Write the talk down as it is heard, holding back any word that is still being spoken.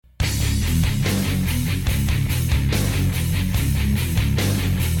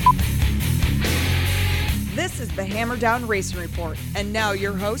the Hammer Down Racing Report. And now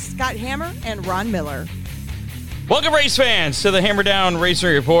your hosts, Scott Hammer and Ron Miller. Welcome, race fans, to the Hammer Down Racing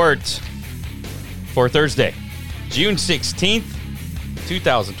Report for Thursday, June 16th,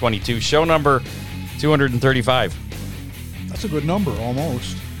 2022, show number 235. That's a good number,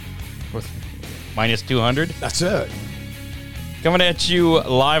 almost. With minus 200. That's it. Coming at you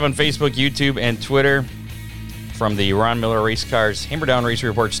live on Facebook, YouTube, and Twitter from the Ron Miller Race Cars Hammer Down Racing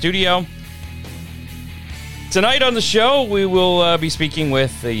Report studio. Tonight on the show, we will be speaking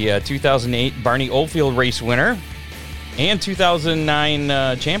with the 2008 Barney Oldfield race winner and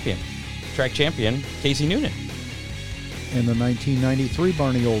 2009 track champion, Casey Noonan. And the 1993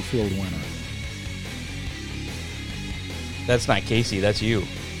 Barney Oldfield winner. That's not Casey, that's you.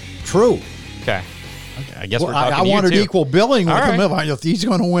 True. Okay. I guess we're talking I wanted you equal billing with All him. right. If he's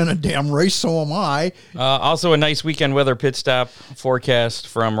going to win a damn race, so am I. Also, a nice weekend weather pit stop forecast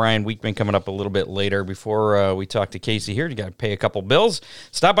from Ryan Weekman coming up a little bit later. Before we talk to Casey here, you got to pay a couple bills.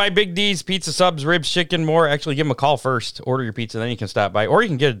 Stop by Big D's, pizza, subs, ribs, chicken, more. Actually, give them a call first. Order your pizza, then you can stop by. Or you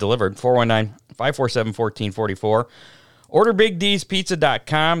can get it delivered, 419-547-1444. Order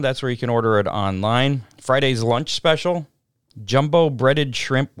BigD'sPizza.com. That's where you can order it online. Friday's lunch special, jumbo breaded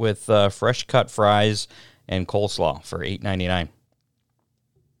shrimp with fresh cut fries and coleslaw for $8.99. That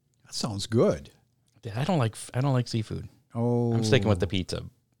sounds good. I don't like seafood. Oh, I'm sticking with the pizza,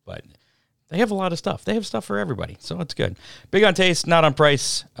 but they have a lot of stuff. They have stuff for everybody, so it's good. Big on taste, not on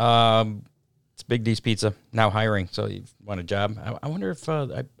price. It's Big D's Pizza, now hiring, so you want a job. I wonder if,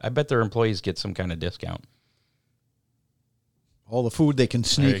 I bet their employees get some kind of discount. all the food they can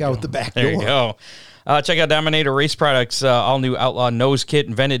sneak out the back door. There you go. Check out Dominator Race Products, all new Outlaw nose kit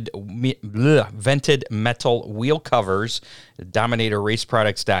and vented metal wheel covers.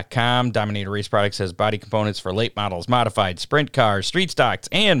 DominatorRaceProducts.com. Dominator Race Products has body components for late models, modified, sprint cars, street stocks,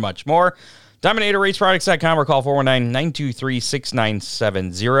 and much more. DominatorRaceProducts.com or call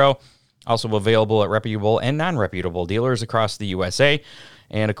 419-923-6970. Also available at reputable and non-reputable dealers across the USA.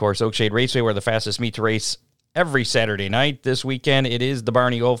 And, of course, Oakshade Raceway, where the fastest meet to race every Saturday night. This weekend, it is the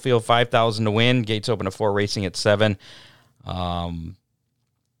Barney Oldfield 5,000 to win. Gates open at 4, racing at 7.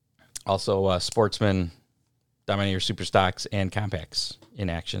 Also, Sportsman, Dominator Superstocks, and Compacts in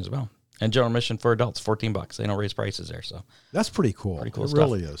action as well. And general admission for adults, $14. They don't raise prices there, so that's pretty cool. Pretty cool it stuff.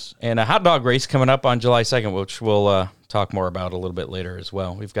 Really is. And a hot dog race coming up on July 2nd, which we'll talk more about a little bit later as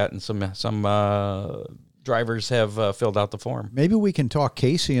well. We've gotten some drivers have filled out the form. Maybe we can talk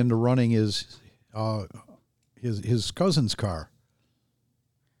Casey into running his cousin's car.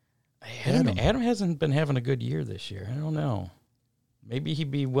 Adam hasn't been having a good year this year. I don't know. Maybe he'd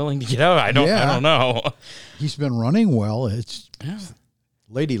be willing to get out. I don't know. He's been running well.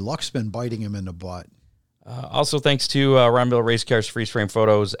 Lady Luck's been biting him in the butt. Also, thanks to Ron Miller Race Cars Freeze Frame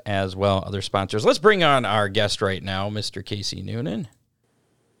Photos as well, other sponsors. Let's bring on our guest right now, Mr. Casey Noonan.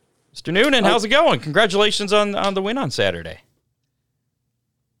 Mr. Noonan, how's it going? Congratulations on the win on Saturday.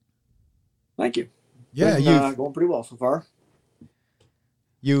 Thank you. Yeah, you've going pretty well so far.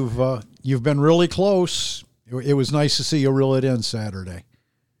 You've been really close. It was nice to see you reel it in Saturday.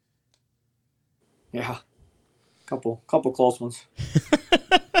 Yeah, couple close ones.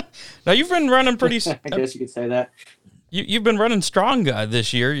 Now you've been running pretty. I guess you could say that. You've been running strong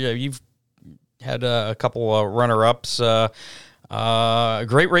this year. You've had a couple runner-ups.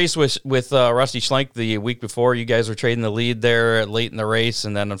 Great race with Rusty Schlenk the week before. You guys were trading the lead there late in the race,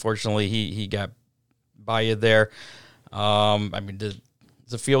 and then unfortunately he got by you there. Does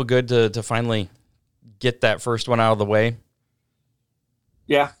it feel good to finally get that first one out of the way?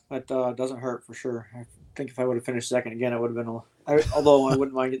 Yeah, that doesn't hurt for sure. I think if I would have finished second again, it would have been. Although I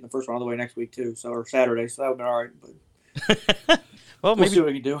wouldn't mind getting the first one out of the way next week too, or Saturday, so that would have been all right. But well, we'll see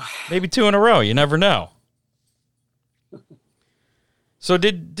what we can do. Maybe 2 in a row. You never know. So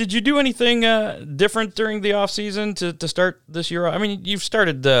did you do anything different during the off season to start this year? I mean, you've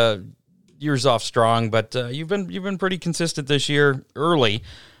started years off strong, but you've been pretty consistent this year early.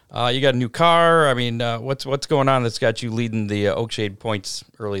 You got a new car. I mean, what's going on that's got you leading the Oakshade points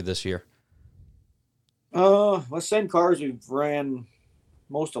early this year? Well, same cars we've ran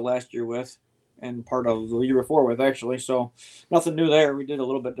most of last year with, and part of the year before with actually. So nothing new there. We did a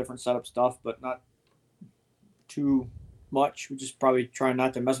little bit different setup stuff, but not too much. We just probably trying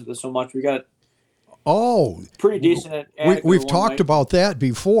not to mess with it so much. We got pretty decent at we've talked about that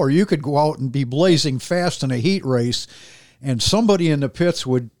before. You could go out and be blazing fast in a heat race, and somebody in the pits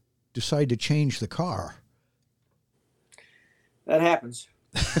would decide to change the car. That happens.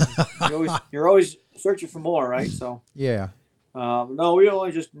 You're always searching for more, right? So yeah. No, we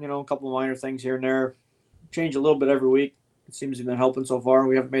only just a couple of minor things here and there. Change a little bit every week. it seems to have been helping so far.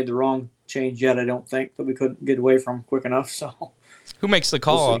 We haven't made the wrong change yet, I don't think, that we couldn't get away from quick enough. So, Who makes the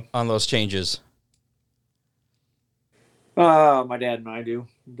call on those changes? My dad and I do.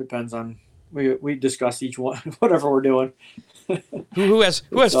 Depends on we discuss each one, whatever we're doing. Who has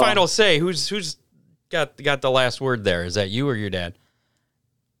final say? Who's got the last word there? Is that you or your dad?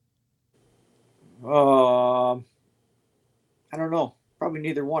 I don't know. Probably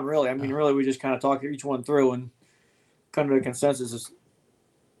neither one, really. I mean, really, we just kind of talk each one through and come to a consensus. Is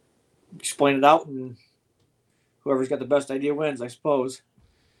explain it out, and whoever's got the best idea wins, I suppose.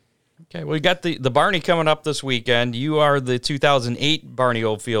 Okay, well, we got the Barney coming up this weekend. You are the 2008 Barney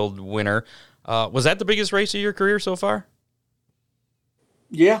Oldfield winner. Was that the biggest race of your career so far?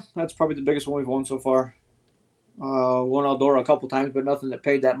 Yeah, that's probably the biggest one we've won so far. Won Eldora a couple times, but nothing that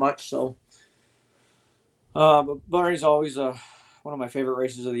paid that much. So, but Barney's always one of my favorite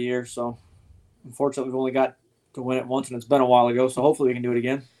races of the year. So, unfortunately, we've only got to win it once, and it's been a while ago. So, hopefully, we can do it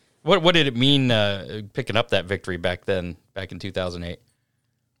again. What did it mean picking up that victory back in 2008?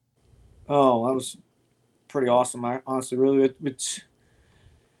 Oh, that was pretty awesome. I honestly really it's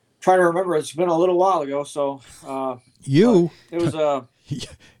trying to remember. It's been a little while ago, so it was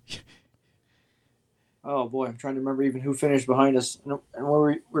oh boy, I'm trying to remember even who finished behind us and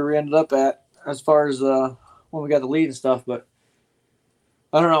where we ended up at as far as when we got the lead and stuff. But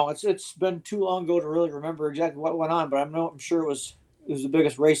I don't know. It's been too long ago to really remember exactly what went on. But I'm sure it was the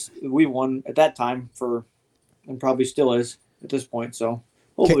biggest race we won at that time and probably still is at this point. So.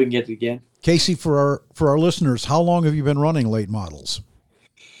 Hopefully we can get it again. Casey, for our listeners, how long have you been running late models?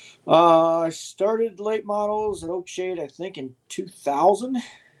 I started late models at Oakshade, I think, in 2000.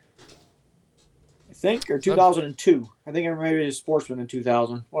 Or 2002. I think I maybe a sportsman in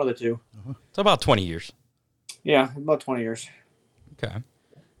 2000. One of the two. It's about 20 years. Yeah, about 20 years. Okay.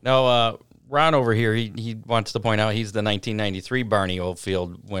 Now, Ron over here, he wants to point out he's the 1993 Barney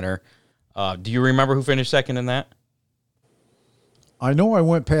Oldfield winner. Do you remember who finished second in that? I know I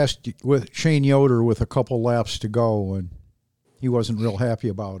went past with Shane Yoder with a couple laps to go, and he wasn't real happy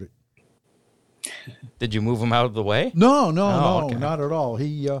about it. Did you move him out of the way? No, okay. Not at all.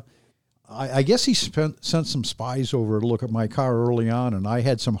 He, I guess he sent some spies over to look at my car early on, and I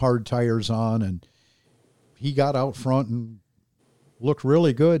had some hard tires on, and he got out front and looked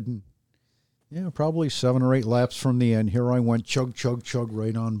really good. And yeah, probably 7 or 8 laps from the end, here I went, chug, chug, chug,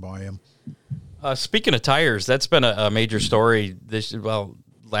 right on by him. Speaking of tires, that's been a major story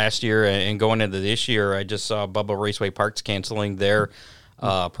last year and going into this year. I just saw Bubba Raceway Parts canceling their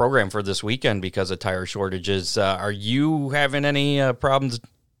program for this weekend because of tire shortages. Are you having any problems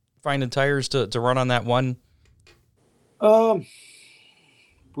finding tires to run on that one?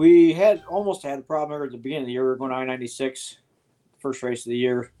 We almost had a problem at the beginning of the year. We were going I-96, first race of the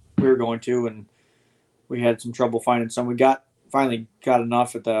year we were going to, and we had some trouble finding some. We finally got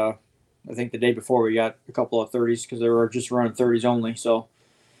enough at I think the day before we got a couple of 30s because they were just running 30s only. So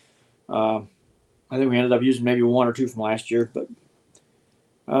I think we ended up using maybe 1 or 2 from last year. But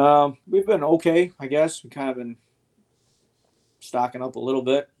we've been okay, I guess. We kind of been stocking up a little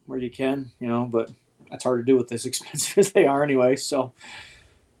bit where you can, but that's hard to do with as expensive as they are anyway. So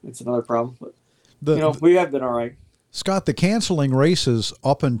it's another problem. But, we have been all right. Scott, the canceling races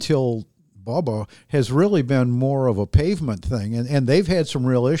up until Bubba has really been more of a pavement thing, and they've had some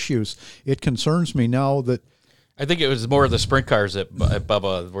real issues. It concerns me now that I think it was more of the sprint cars at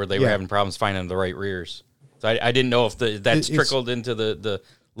Bubba where they were having problems finding the right rears. So I didn't know if that's trickled into the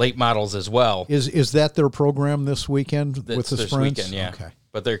late models as well. Is that their program this weekend with the sprints? Weekend, yeah. Okay.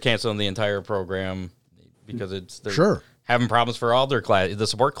 But they're canceling the entire program because they're sure having problems for all their class. The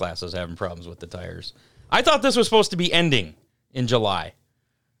support classes having problems with the tires. I thought this was supposed to be ending in July.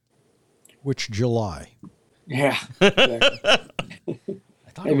 Which July? Yeah. Exactly.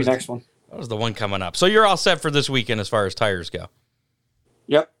 Maybe next one. That was the one coming up. So you're all set for this weekend as far as tires go?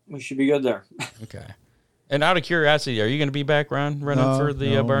 Yep. We should be good there. Okay. And out of curiosity, are you going to be back, Ron, running for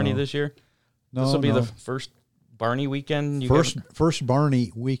the Barney this year? No. This will be the first Barney weekend? First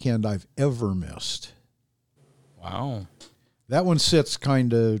Barney weekend I've ever missed. Wow. That one sits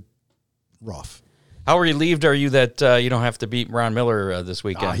kind of rough. How relieved are you that you don't have to beat Ron Miller this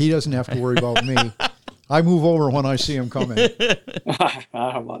weekend? He doesn't have to worry about me. I move over when I see him coming.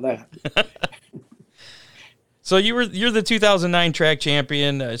 How about that? So you're the 2009 track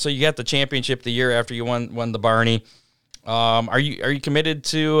champion. So you got the championship the year after you won the Barney. Are you committed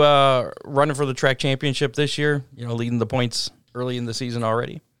to running for the track championship this year? Leading the points early in the season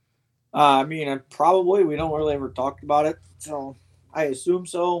already. Probably. We don't really ever talk about it, so I assume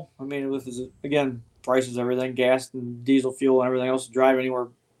so. With again, prices, everything, gas and diesel fuel and everything else to drive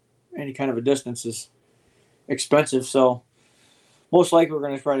any kind of a distance is expensive. So most likely we're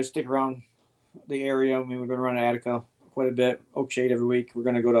going to try to stick around the area. I mean, we're going to run to Attica quite a bit, Oakshade every week. We're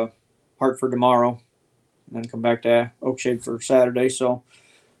going to go to Hartford tomorrow and then come back to Oakshade for Saturday. So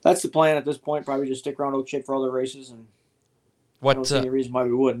that's the plan at this point. Probably just stick around Oakshade for all the races, and I don't see any reason why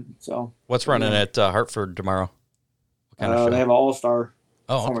we wouldn't. So what's running at Hartford tomorrow? What kind of show? They have an all-star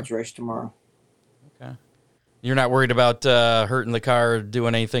performance race tomorrow. Okay. You're not worried about hurting the car, or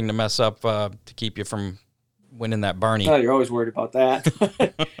doing anything to mess up to keep you from winning that Barney? No, you're always worried about that.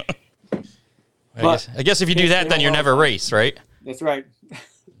 I guess if you do that, then you're never race, right? That's right.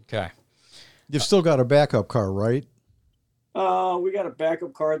 Okay. You've still got a backup car, right? We got a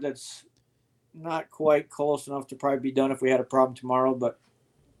backup car that's not quite close enough to probably be done if we had a problem tomorrow, but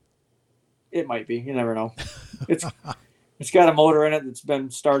it might be. You never know. It's got a motor in it that's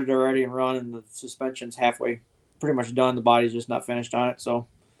been started already and run, and the suspension's halfway, pretty much done. The body's just not finished on it, so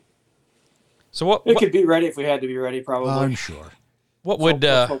what could be ready if we had to be ready. Probably. I'm sure. What would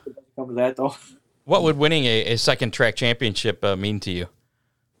hope it doesn't come to that though? What would winning a second track championship mean to you?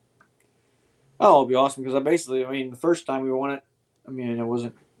 Oh, it'll be awesome because the first time we won it, I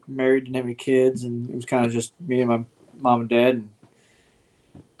wasn't married, didn't have any kids, and it was kind of just me and my mom and dad.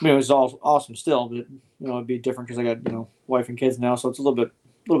 And it was all awesome still, but it'd be different because I got wife and kids now, so it's a little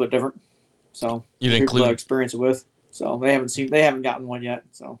bit different. So you'd include experience it with. So they haven't gotten one yet.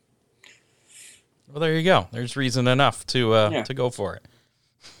 So well, there you go. There's reason enough to go for it.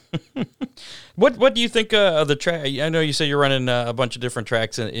 What do you think of the track? I know you say you're running a bunch of different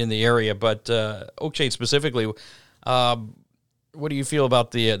tracks in the area, but Oakshade specifically, what do you feel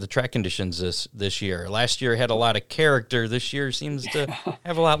about the track conditions this year? Last year had a lot of character. This year seems to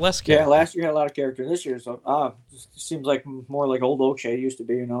have a lot less character. Yeah, last year had a lot of character. This year, so it seems like more like old Oakshade used to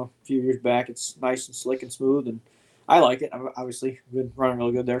be. A few years back, it's nice and slick and smooth, and I like it. Obviously, we've been running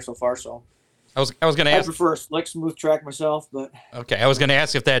really good there so far. So I was going to ask. I prefer a slick, smooth track myself, but okay. I was going to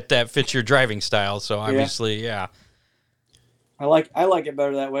ask if that fits your driving style. So obviously, yeah. I like it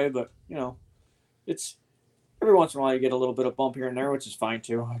better that way, but it's every once in a while you get a little bit of bump here and there, which is fine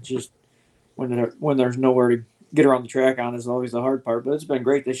too. It's just when there's nowhere to get around the track on is always the hard part. But it's been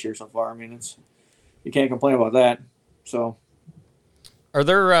great this year so far. You can't complain about that. So, are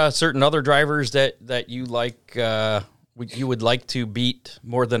there certain other drivers that you like? You would like to beat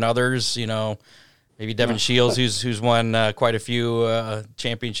more than others? Maybe Devin Shields, who's won quite a few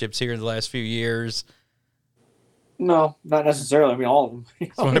championships here in the last few years. No, not necessarily. All of them.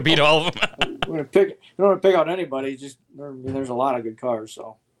 You want to beat all of them? You don't want to pick out anybody. Just there's a lot of good cars,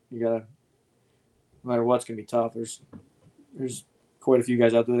 so you gotta. No matter what's gonna be tough. There's quite a few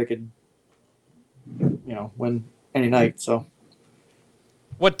guys out there that could, win any night. So,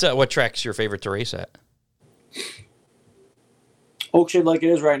 what track's your favorite to race at? Oakshade, like it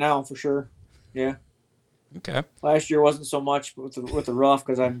is right now, for sure. Yeah. Okay. Last year wasn't so much with the rough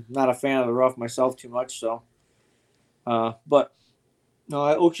because I'm not a fan of the rough myself too much. So, but no,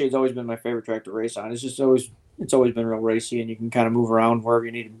 Oakshade's always been my favorite track to race on. It's always been real racy, and you can kind of move around wherever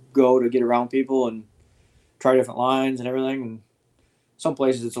you need to go to get around people and try different lines and everything. And some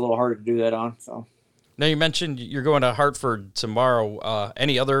places it's a little harder to do that on. So. Now you mentioned you're going to Hartford tomorrow.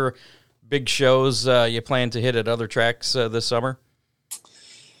 Any other big shows you plan to hit at other tracks this summer?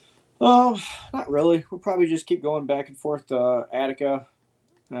 Not really. We'll probably just keep going back and forth to Attica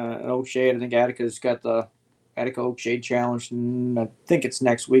and Oakshade. I think Attica's got the Attica Oakshade Challenge, and I think it's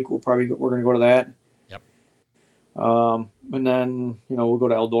next week. We're going to go to that. Yep. And then we'll go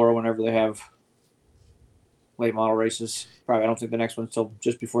to Eldora whenever they have late model races. Probably I don't think the next one's until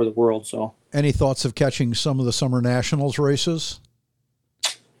just before the World. So. Any thoughts of catching some of the Summer Nationals races?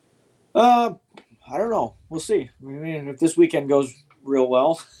 I don't know. We'll see. If this weekend goes real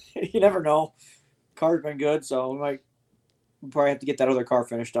well. You never know. Car's been good, so we'll probably have to get that other car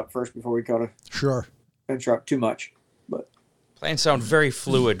finished up first before we go to finish up too much. But plans sound very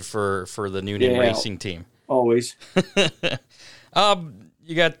fluid for the Noonan racing team. Always.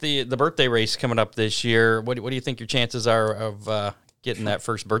 You got the birthday race coming up this year. What do you think your chances are of getting that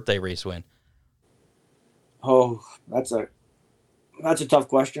first birthday race win? Oh, that's a tough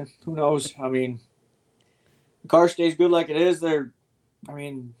question. Who knows? The car stays good like it is.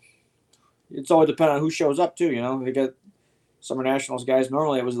 It's always dependent on who shows up too. They got Summer Nationals guys.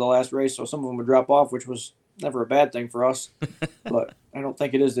 Normally it was the last race, so some of them would drop off, which was never a bad thing for us. But I don't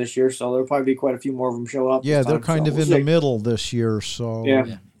think it is this year, so there'll probably be quite a few more of them show up. Yeah, they're kind of in the middle this year, so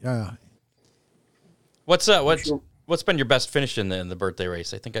yeah. What's been your best finish in the birthday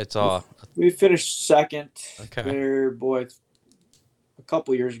race? I think I saw we finished second. Okay. There, boy, a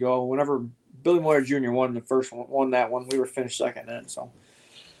couple years ago. Whenever Billy Moyer Jr. won the first one, won that one, we were finished second then. So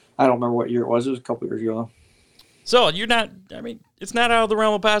I don't remember what year it was. It was a couple years ago. So you're not. I mean, it's not out of the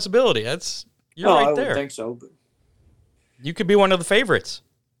realm of possibility. You're No, right I there. wouldn't think so. But You could be one of the favorites.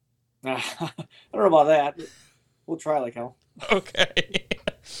 I don't know about that. But we'll try like hell. Okay.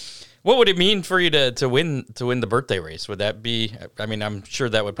 What would it mean for you to win the birthday race? Would that be? I mean, I'm sure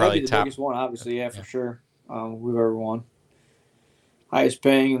that would probably That'd be the top. biggest one, obviously. Yeah, for sure. We've ever won. Highest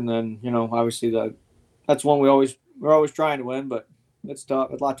paying, and then obviously that's one we're always trying to win, but it's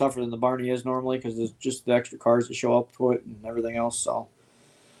tough. It's a lot tougher than the Barney is normally because there's just the extra cars that show up to it and everything else. So,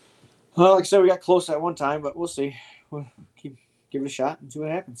 well, like I said, we got close at one time, but we'll see. We'll give it a shot and see what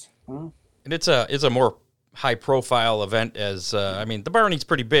happens. And it's a more high profile event as I mean, the Barney's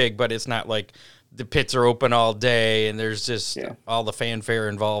pretty big, but it's not like the pits are open all day and there's just all the fanfare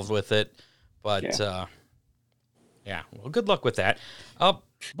involved with it. But well, good luck with that.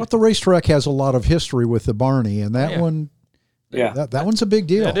 But the racetrack has a lot of history with the Barney, and that one, that one's a big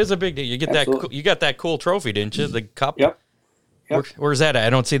deal. It is a big deal. You get that. You got that cool trophy, didn't you? The cup. Yep. Where's that at? I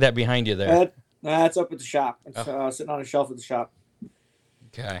don't see that behind you there. That's up at the shop. It's sitting on a shelf at the shop.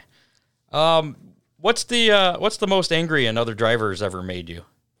 Okay. What's the most angry another driver's ever made you?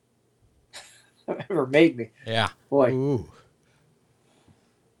 Ever made me? Yeah. Boy. Ooh.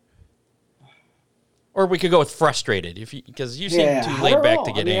 Or we could go with frustrated, because you seem too laid back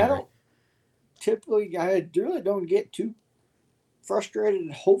to get angry. I really don't get too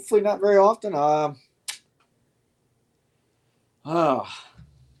frustrated. Hopefully, not very often. Boy,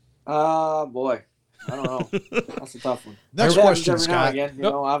 I don't know. That's a tough one. Next question, every now Scott. and again,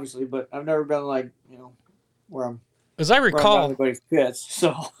 obviously, but I've never been like, where I'm. As I recall, everybody's pits.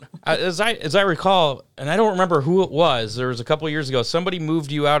 So as I recall, and I don't remember who it was. There was a couple of years ago, somebody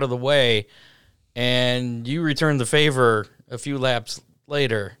moved you out of the way, and you returned the favor a few laps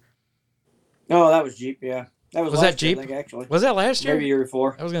later. No, that was Jeep. Yeah, that was last that Jeep? year, I think, actually. Was that last year? Maybe a year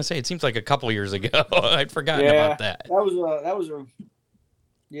before. I was gonna say it seems like a couple years ago. I'd forgotten about that. That was a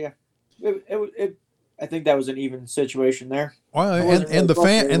yeah. It I think that was an even situation there. Well, and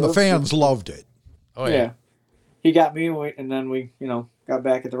the fans loved it. Oh yeah. He got me, and then we got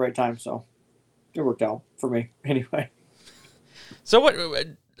back at the right time, so it worked out for me anyway. So what?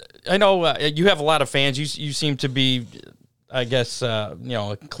 I know you have a lot of fans. You seem to be, I guess,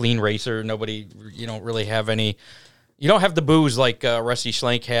 a clean racer. Nobody, you don't really have any. You don't have the booze like Rusty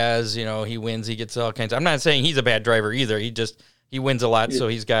Schlenk has. He wins. He gets all kinds. I'm not saying he's a bad driver either. He wins a lot, so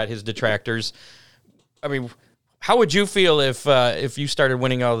he's got his detractors. I mean, how would you feel if you started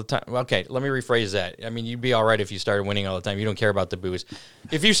winning all the time? Okay, let me rephrase that. I mean, you'd be all right if you started winning all the time. You don't care about the booze.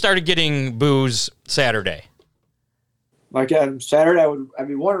 If you started getting booze Saturday. Like Saturday, I'd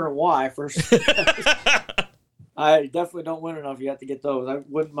be wondering why first. I definitely don't win enough yet to get those. I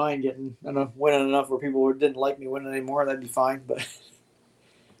wouldn't mind winning enough where people didn't like me winning anymore. That'd be fine. But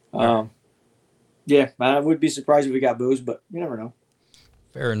I would be surprised if we got booze, but you never know.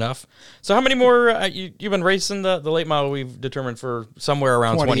 Fair enough. So how many more, you've been racing the late model, we've determined, for somewhere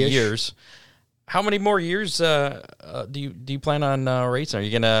around 20 years. How many more years do you plan on racing? Are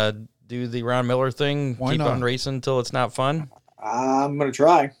you going to do the Ron Miller thing, keep on racing until it's not fun? I'm going to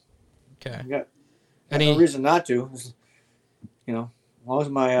try. Okay. Got no reason not to. As long as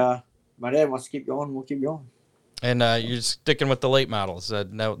my dad wants to keep going, we'll keep going. And you're sticking with the late models?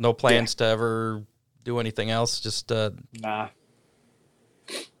 No plans to ever do anything else? Just Nah.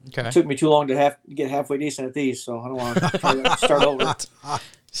 Okay. It took me too long to get halfway decent at these, so I don't want to start over.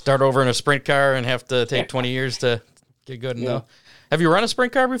 Start over in a sprint car and have to take 20 years to get good enough. Have you run a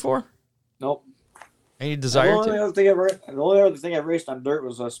sprint car before? Nope. Any desire to? The only other thing I've raced on dirt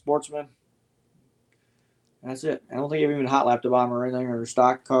was a Sportsman. That's it. I don't think I've even hot lapped a bomber or anything, or a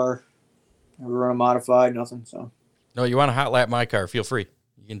stock car. Never run a modified, nothing. So. No, you want to hot lap my car? Feel free.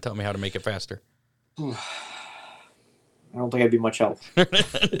 You can tell me how to make it faster. I don't think I'd be much help.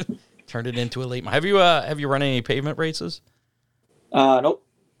 Turned it into a late model. Have you run any pavement races? Nope.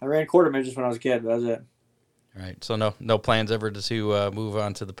 I ran quarter midgets when I was a kid. That was it. All right. So no plans ever to move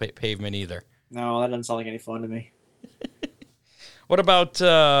on to the pavement either. No, that doesn't sound like any fun to me. What about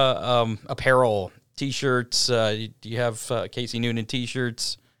apparel, T-shirts? Do you have Casey Noonan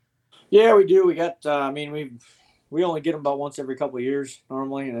T-shirts? Yeah, we do. We got. We only get them about once every couple of years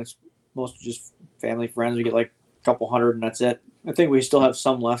normally, and it's mostly just family, friends. We get like a couple hundred, and that's it. I think we still have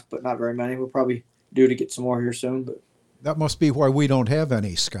some left, but not very many. We'll probably due to get some more here soon. But that must be why we don't have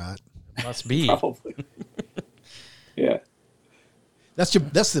any, Scott. Must be. Probably. Yeah. That's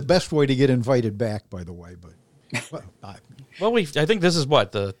the best way to get invited back, by the way. But I think this is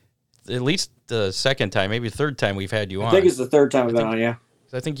at least the second time, maybe the third time we've had you on. I think it's the third time we've been on. Yeah.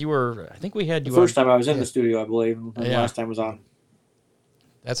 I think we had you the first on. time I was in the studio, I believe, and the last time was on.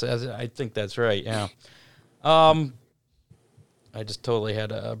 I think that's right. Yeah. I just totally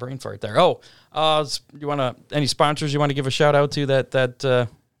had a brain fart there. Oh, you want any sponsors you want to give a shout out to that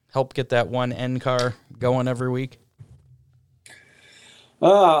help get that one N car going every week?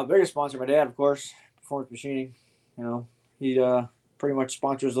 Biggest sponsor, my dad, of course, Performance Machining. He pretty much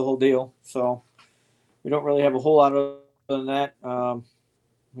sponsors the whole deal. So we don't really have a whole lot other than that.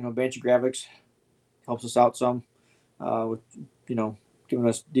 Banshee Graphics helps us out some with, giving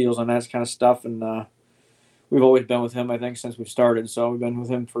us deals on that kind of stuff. And we've always been with him, I think, since we've started. So we've been with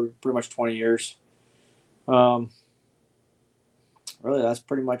him for pretty much 20 years. Really, that's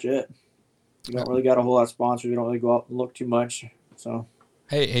pretty much it. We don't really got a whole lot of sponsors. We don't really go out and look too much. So.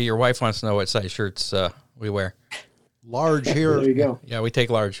 Hey, your wife wants to know what size shirts we wear. Large here. There you go. Yeah, we take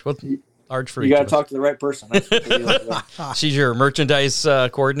large. Well, large for you each got to of us. talk to the right person. That's what the deal is. She's your merchandise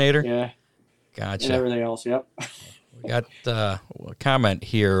coordinator? Yeah. Gotcha. And everything else, yep. We got a comment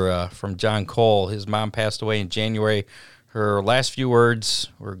here from John Cole. His mom passed away in January. Her last few words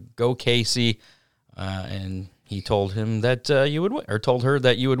were "Go Casey," and he told him that you would win, or told her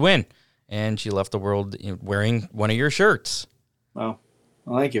that you would win, and she left the world wearing one of your shirts. Wow.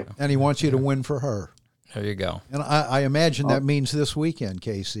 Well, thank you. And he wants you to win for her. There you go. And I imagine that means this weekend,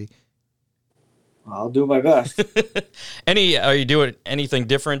 Casey. I'll do my best. Are you doing anything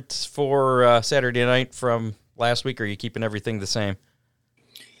different for Saturday night from last week, or are you keeping everything the same?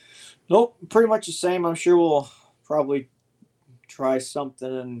 Nope, pretty much the same. I'm sure we'll probably try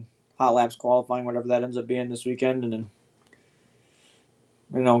something in hot laps qualifying, whatever that ends up being this weekend, and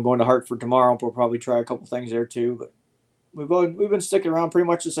then going to Hartford tomorrow. We'll probably try a couple things there too. But we've been sticking around pretty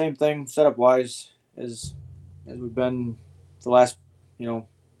much the same thing setup wise as we've been the last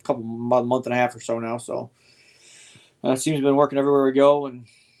month and a half or so now. So it seems to be working everywhere we go, and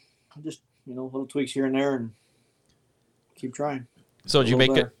just little tweaks here and there, and keep trying. So did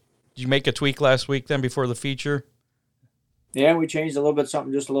you make a tweak last week then before the feature? Yeah, we changed a little bit,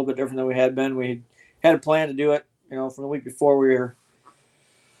 something just a little bit different than we had been. We had a plan to do it, from the week before.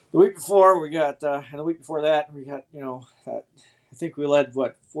 The week before we got, and the week before that we got, I think we led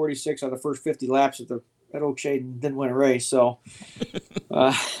 46 out of the first 50 laps at Oak Shade and didn't win a race. So,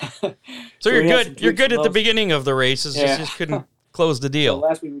 so you're good. You're good at the beginning of the races. Yeah. Just couldn't close the deal. So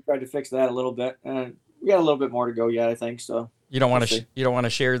last week we tried to fix that a little bit, and we got a little bit more to go yet, I think. So you don't want to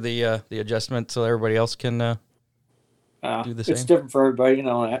share the adjustment so everybody else can do the same. It's different for everybody,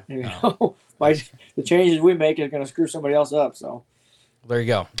 that. The changes we make is going to screw somebody else up. So there you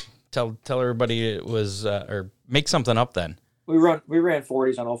go. Tell everybody it was or make something up then. We ran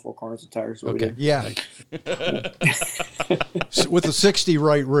 40s on all four corners of tires. Okay. We did. Yeah. With a 60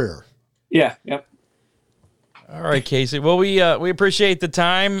 right rear. Yeah. Yep. All right, Casey. Well, we appreciate the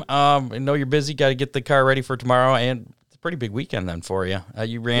time. I know you're busy. Got to get the car ready for tomorrow, and it's a pretty big weekend then for you.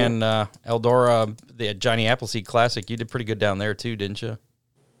 You ran Eldora, the Johnny Appleseed Classic. You did pretty good down there too, didn't you?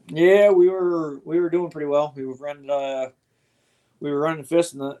 Yeah, we were doing pretty well. We were running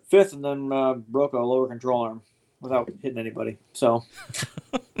fifth, and then broke a lower control arm without hitting anybody. So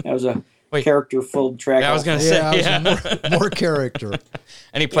that was a character-filled track. I was going to say, more character.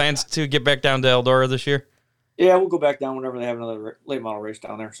 Any plans to get back down to Eldora this year? Yeah, we'll go back down whenever they have another late model race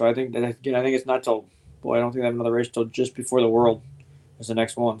down there. So I think it's not till, I don't think they have another race till just before the World is the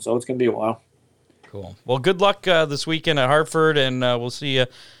next one. So it's going to be a while. Cool. Well, good luck this weekend at Hartford, and we'll see you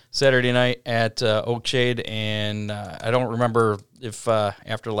Saturday night at Oakshade. And I don't remember if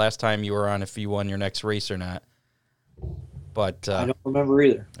after the last time you were on, if you won your next race or not. But I don't remember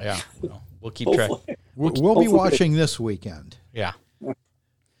either. Yeah, we'll keep track. We'll be watching this weekend. Yeah. Well,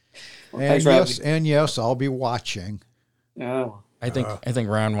 and yes, I'll be watching. Yeah. I think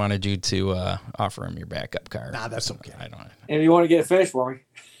Ron wanted you to offer him your backup car. Nah, that's okay. I don't. And if you want to get it finished for me,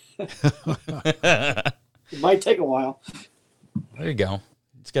 it might take a while. There you go.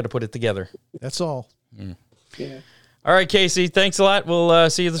 Just got to put it together. That's all. Mm. Yeah. All right, Casey. Thanks a lot. We'll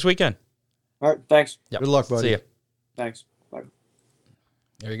see you this weekend. All right. Thanks. Yep. Good luck, buddy. See you. Thanks. Bye.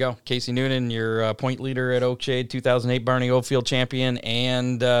 There you go. Casey Noonan, your point leader at Oakshade, 2008 Barney Oldfield champion,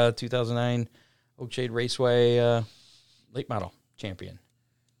 and 2009 Oakshade Raceway late model champion.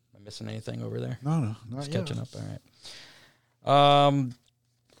 Am I missing anything over there? No, not Just yet. catching up. All right.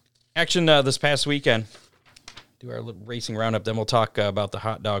 Action this past weekend. Do our racing roundup, then we'll talk about the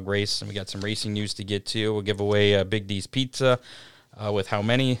hot dog race, and we got some racing news to get to. We'll give away Big D's Pizza with how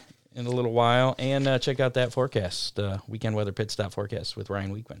many in a little while, and check out that forecast, weekend weather pit stop forecast with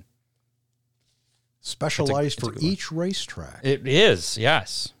Ryan Weekman. Specialized for each racetrack. It is,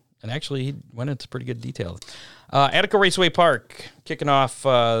 yes. And actually, he went into pretty good detail. Attica Raceway Park, kicking off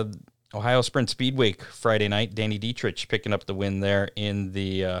Ohio Sprint Speed Week Friday night. Danny Dietrich picking up the win there in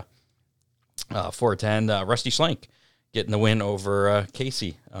the 410. Rusty Schlenk getting the win over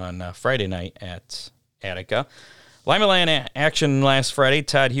Casey on Friday night at Attica. Lima Land action last Friday.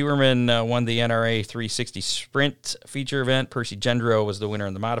 Todd Hewerman won the NRA 360 Sprint feature event. Percy Gendro was the winner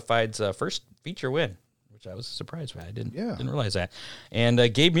in the modifieds. First feature win, which I was surprised by. I didn't realize that. And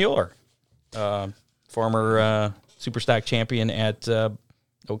Gabe Mueller, former Superstock champion at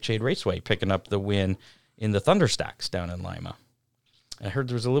Oakshade Raceway, picking up the win in the Thunderstocks down in Lima. I heard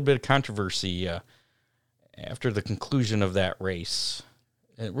there was a little bit of controversy after the conclusion of that race.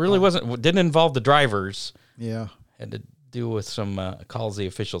 It really didn't involve the drivers. Yeah. Had to do with some calls the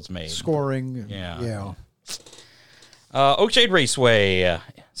officials made. Scoring. Yeah. Oakshade Raceway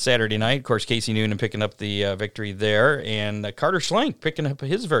Saturday night. Of course, Casey Noonan picking up the victory there. And Carter Schlenk picking up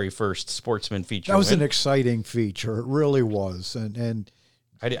his very first sportsman feature. That was an exciting feature. It really was. And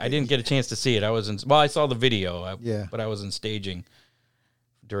I didn't get a chance to see it. I saw the video, but I was in staging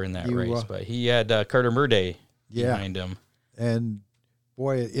during that race. But he had Carter Murday behind him. And,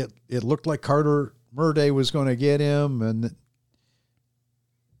 boy, it looked like Carter Murday was going to get him, and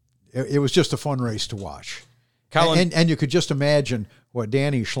it was just a fun race to watch. And you could just imagine what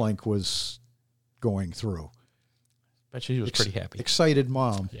Danny Schlenk was going through. Bet she was pretty happy. Excited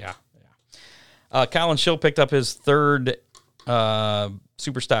mom. Yeah. Colin Schill picked up his third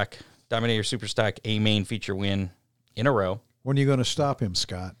Superstock, Dominator Superstock A-Main feature win in a row. When are you going to stop him,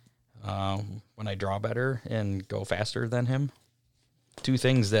 Scott? When I draw better and go faster than him. Two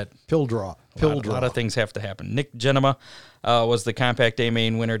things that... Pill draw. A lot of things have to happen. Nick Genema was the Compact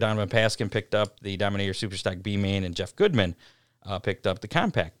A-Main winner. Donovan Paskin picked up the Dominator Superstock B-Main, and Jeff Goodman picked up the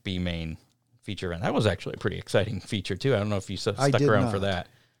Compact B-Main feature. And that was actually a pretty exciting feature, too. I don't know if you stuck around for that.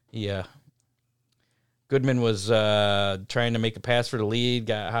 Yeah. Goodman was trying to make a pass for the lead,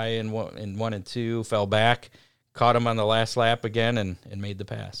 got high in 1 and 2, fell back, caught him on the last lap again, and made the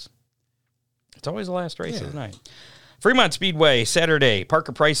pass. It's always the last race of the night. Fremont Speedway, Saturday,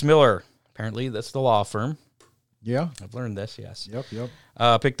 Parker Price Miller. Apparently, that's the law firm. Yeah. I've learned this, yes.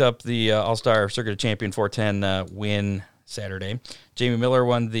 Yep. Picked up the All-Star Circuit Champion 410 win Saturday. Jamie Miller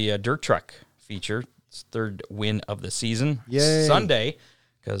won the Dirt Truck feature, his third win of the season. Yay. Sunday,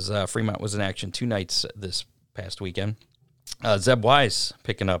 because Fremont was in action 2 nights this past weekend. Zeb Wise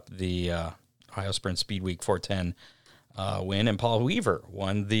picking up the Ohio Sprint Speed Week 410 win, and Paul Weaver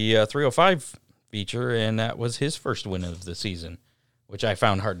won the 305 feature, and that was his first win of the season, which I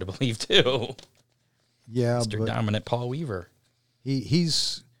found hard to believe, too. Yeah, Mr. Dominant Paul Weaver.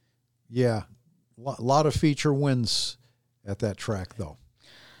 He's a lot of feature wins at that track, though.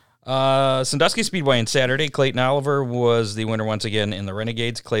 Sandusky Speedway on Saturday, Clayton Oliver was the winner once again in the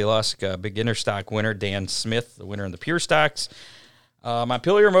Renegades. Clay Lusk, beginner stock winner. Dan Smith, the winner in the pure stocks.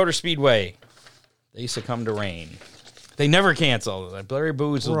 Montpelier Motor Speedway, they succumb to rain. They never cancel. Larry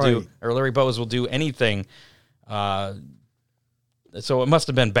Bowes will do anything. So it must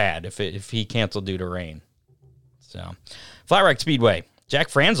have been bad if he canceled due to rain. So, Flat Rock Speedway, Jack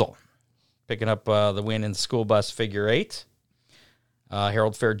Franzel picking up the win in the school bus figure 8.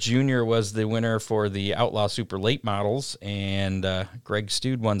 Harold Fair Jr. was the winner for the Outlaw Super Late Models, and Greg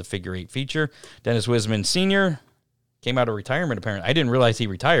Stude won the figure 8 feature. Dennis Wisman Sr. came out of retirement, apparently. I didn't realize he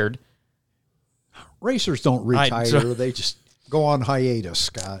retired. Racers don't retire. They just go on hiatus,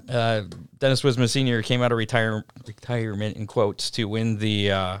 Scott. Dennis Wisman Sr. came out of retirement, in quotes, to win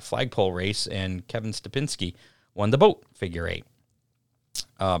the flagpole race, and Kevin Stupinski won the boat figure 8.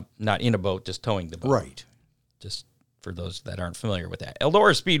 Not in a boat, just towing the boat. Right. Just for those that aren't familiar with that.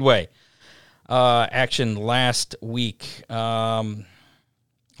 Eldora Speedway action last week. A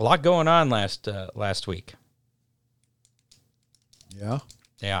lot going on last week. Yeah?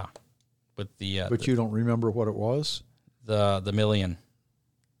 Yeah. With the but you don't remember what it was? The million.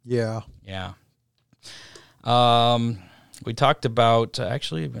 Yeah. Yeah. We talked about I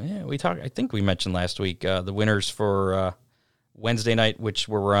think we mentioned last week the winners for Wednesday night, which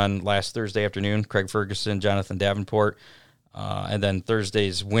were run last Thursday afternoon. Craig Ferguson, Jonathan Davenport, and then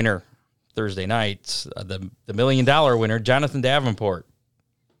Thursday's winner Thursday night, the $1 million winner, Jonathan Davenport.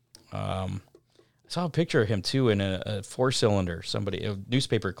 I saw a picture of him too in a 4-cylinder. A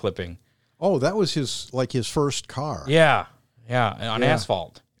newspaper clipping. Oh, that was his first car. Yeah, on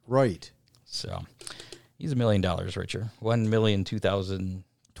asphalt. Right. So he's $1 million richer.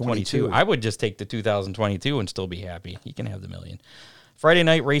 1,000,2022. I would just take the 2022 and still be happy. He can have the $1 million. Friday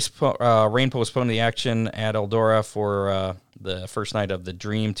night rain postponed the action at Eldora for the first night of the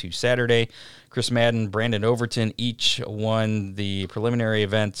Dream to Saturday. Chris Madden, Brandon Overton each won the preliminary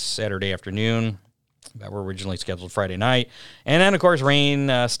events Saturday afternoon that were originally scheduled Friday night. And then, of course, rain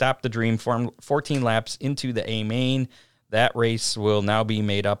stopped the Dream 14 laps into the A-Main. That race will now be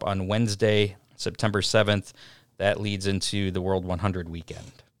made up on Wednesday, September 7th. That leads into the World 100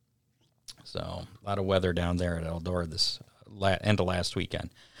 weekend. So a lot of weather down there at Eldora this end of last weekend.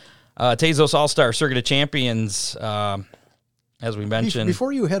 Tezos All-Star Circuit of Champions, as we mentioned.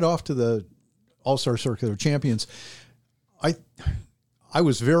 Before you head off to the All-Star Circuit of Champions, I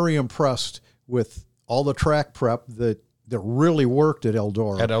was very impressed with all the track prep that really worked at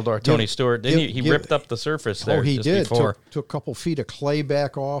Eldora. At Eldora, Tony Stewart, he ripped up the surface there. Oh, he just did. Before. Took a couple feet of clay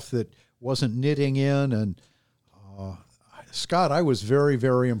back off that wasn't knitting in. And Scott, I was very,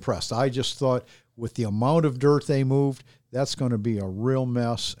 very impressed. I just thought with the amount of dirt they moved, that's going to be a real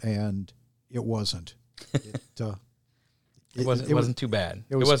mess, and it wasn't. It wasn't too bad.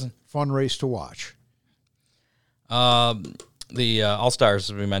 It was a fun race to watch. The All-Stars,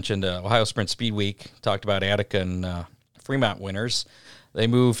 as we mentioned, Ohio Sprint Speed Week, talked about Attica and Fremont winners. They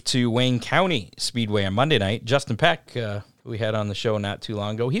moved to Wayne County Speedway on Monday night. Justin Peck, who we had on the show not too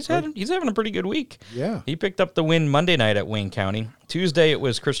long ago, he's having a pretty good week. Yeah. He picked up the win Monday night at Wayne County. Tuesday, it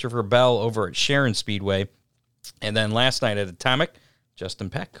was Christopher Bell over at Sharon Speedway. And then last night at Atomic, Justin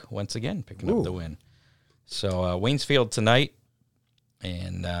Peck, once again, picking up the win. So Waynesfield tonight,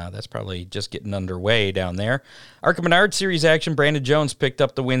 and that's probably just getting underway down there. Arca Menard Series action, Brandon Jones picked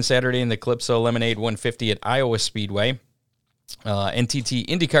up the win Saturday in the Calypso Lemonade 150 at Iowa Speedway. NTT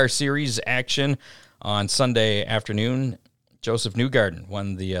IndyCar Series action on Sunday afternoon. Joseph Newgarden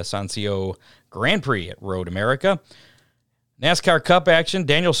won the Sancio Grand Prix at Road America. NASCAR Cup action,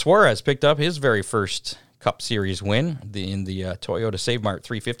 Daniel Suarez picked up his very first Cup Series win in the Toyota Save Mart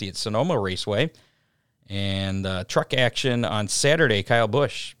 350 at Sonoma Raceway. And truck action on Saturday, Kyle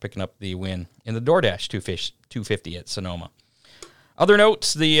Busch picking up the win in the DoorDash 250 at Sonoma. Other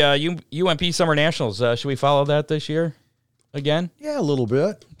notes, the UMP Summer Nationals, should we follow that this year again? Yeah, a little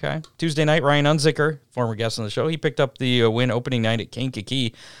bit. Okay. Tuesday night, Ryan Unzicker, former guest on the show, he picked up the win opening night at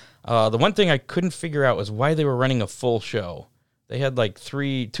Kankakee. The one thing I couldn't figure out was why they were running a full show. They had like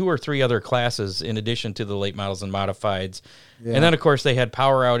two or three other classes in addition to the late models and modifieds. Yeah. And then, of course, they had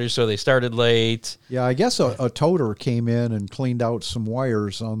power outage, so they started late. Yeah, I guess a toter came in and cleaned out some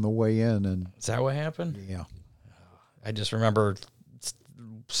wires on the way in. And is that what happened? Yeah. I just remember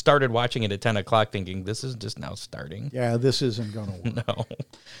started watching it at 10 o'clock thinking, this is just now starting. Yeah, this isn't going to work.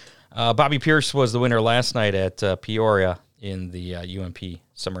 No. Bobby Pierce was the winner last night at Peoria in the UMP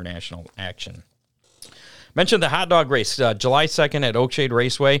Summer National action. Mentioned the hot dog race, July 2nd at Oakshade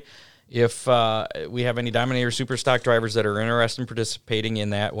Raceway. If we have any Dominator Superstock drivers that are interested in participating in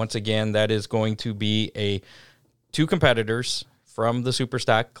that, once again, that is going to be two competitors from the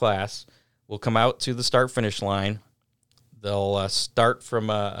Superstock class will come out to the start-finish line. They'll start from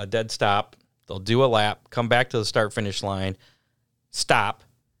a dead stop. They'll do a lap, come back to the start-finish line, stop,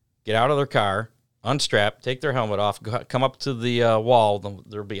 get out of their car, unstrap, take their helmet off, come up to the wall.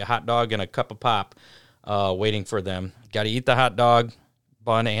 There'll be a hot dog and a cup of pop waiting for them. Got to eat the hot dog,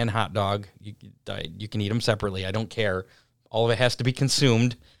 bun and hot dog. You can eat them separately. I don't care. All of it has to be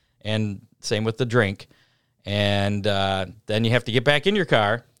consumed, and same with the drink. And then you have to get back in your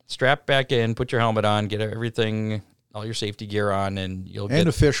car, strap back in, put your helmet on, get everything, all your safety gear on, and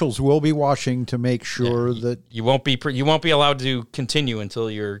officials will be watching to make sure that you won't be allowed to continue until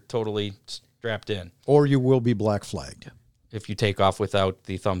you're totally strapped in, or you will be black flagged if you take off without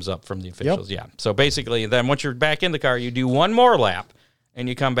the thumbs up from the officials. Yep. Yeah. So basically, then once you're back in the car, you do one more lap, and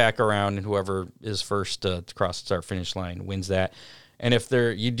you come back around, and whoever is first to cross the start-finish line wins that. And if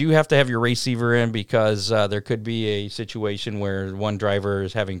you do have to have your receiver in because there could be a situation where one driver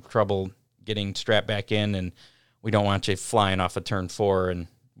is having trouble getting strapped back in, and we don't want you flying off of turn 4, and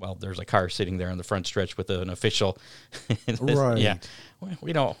well, there's a car sitting there on the front stretch with an official. Right. Yeah.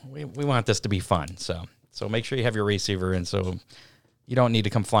 We want this to be fun. So make sure you have your receiver in, so you don't need to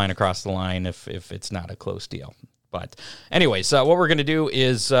come flying across the line if it's not a close deal. But anyways, what we're going to do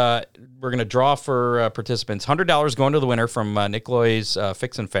is we're going to draw for participants $100 going to the winner from Nick Loy's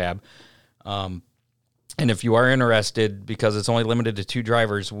Fix and Fab. And if you are interested, because it's only limited to 2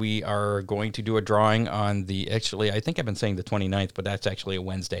 drivers, we are going to do a drawing on I think I've been saying the 29th, but that's actually a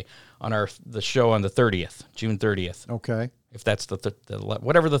Wednesday, on the show on the 30th, June 30th. Okay. If that's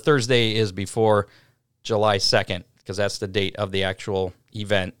whatever the Thursday is before July 2nd, because that's the date of the actual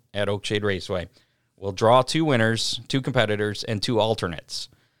event at Oakshade Raceway. We'll draw 2 winners, 2 competitors, and 2 alternates.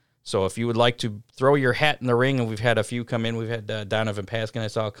 So if you would like to throw your hat in the ring, and we've had a few come in. We've had Donovan Paskin I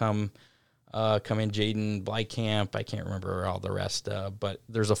saw come in, Jaden Blykamp. I can't remember all the rest. But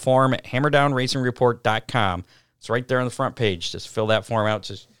there's a form at hammerdownracingreport.com. It's right there on the front page. Just fill that form out.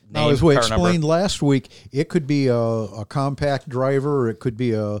 Just name, now, as we car explained number. last week, it could be a compact driver, or it could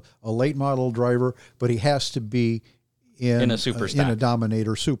be a late model driver, but he has to be in a super stock. in a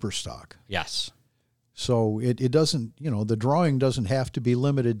Dominator super stock. Yes. So it doesn't, the drawing doesn't have to be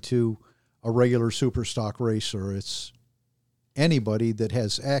limited to a regular super stock racer. It's anybody that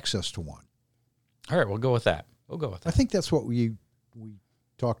has access to one. All right, we'll go with that. I think that's what we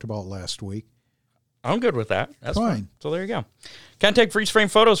talked about last week. I'm good with that. That's fine. So there you go. Contact Freeze Frame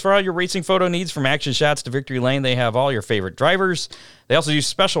Photos for all your racing photo needs, from action shots to victory lane. They have all your favorite drivers. They also do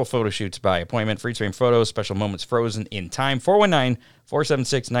special photo shoots by appointment. Freeze Frame Photos, special moments frozen in time.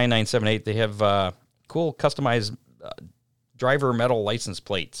 419-476-9978. They have cool customized driver metal license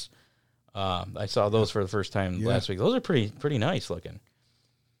plates. I saw those for the first time last week. Those are pretty nice looking.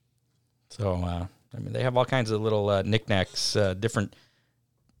 So, they have all kinds of little knickknacks, different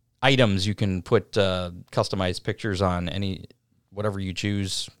items you can put customized pictures on, whatever you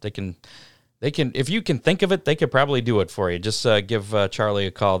choose. They can, if you can think of it, they could probably do it for you. Just give Charlie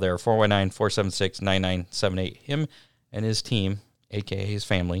a call there, 419-476-9978. Him and his team, aka his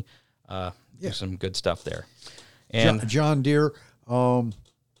family, do some good stuff there. And John Deere,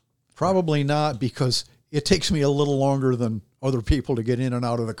 probably not, because it takes me a little longer than other people to get in and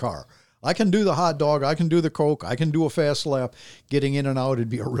out of the car. I can do the hot dog, I can do the Coke, I can do a fast lap. Getting in and out would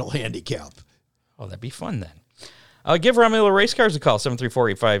be a real handicap. Oh, that'd be fun then. Give Ron Miller Race Cars a call,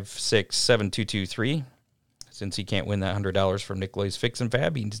 734-856-7223. Since he can't win that $100 from Nick Loy's Fix and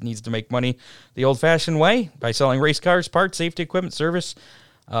Fab, he needs to make money the old-fashioned way by selling race cars, parts, safety equipment, service,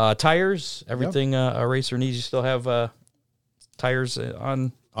 tires, everything a racer needs. You still have tires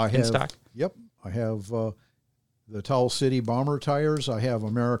in stock? Yep. I have the Towel City Bomber tires. I have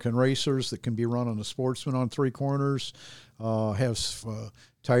American Racers that can be run on a Sportsman on three corners. I have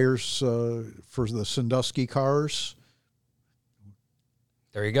tires for the Sandusky cars.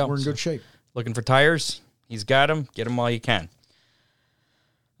 There you go. We're in good shape. Looking for tires? He's got them. Get them while you can.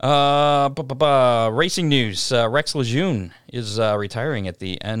 Racing news. Rex Lejeune is retiring at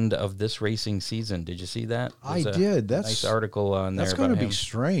the end of this racing season. Did you see that? I did. That's a nice article on there. That's going to be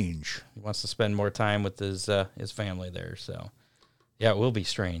strange. He wants to spend more time with his family there. So, yeah, it will be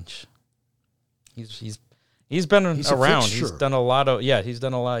strange. He's been around. He's done a lot of He's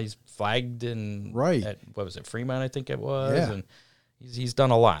done a lot. He's flagged in at, what was it, Fremont? I think it was. Yeah. And he's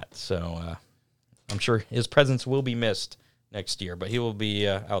done a lot. So I'm sure his presence will be missed next year, but he will be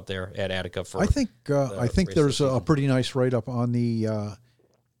out there at Attica for. I think there's a pretty nice write-up on the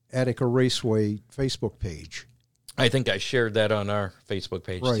Attica Raceway Facebook page. I think I shared that on our Facebook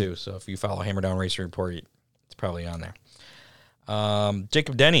page too. So if you follow Hammer Down Racing Report, it's probably on there.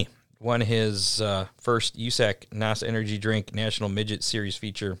 Jacob Denny won his first USAC NAS Energy Drink National Midget Series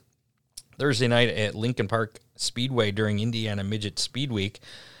feature Thursday night at Lincoln Park Speedway during Indiana Midget Speed Week.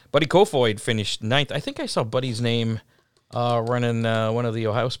 Buddy Kofoid finished ninth. I think I saw Buddy's name running one of the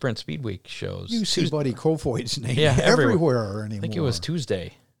Ohio Sprint Speed Week shows. You see Buddy Kofoid's name everywhere anymore. I think it was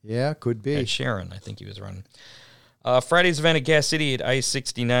Tuesday. Yeah, could be. At Sharon, I think he was running. Friday's event at Gas City at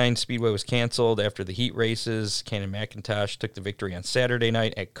I-69 Speedway was canceled after the heat races. Cannon McIntosh took the victory on Saturday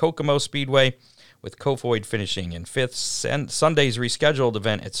night at Kokomo Speedway, with Kofoid finishing in fifth. Sunday's rescheduled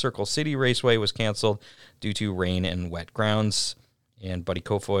event at Circle City Raceway was canceled due to rain and wet grounds, and Buddy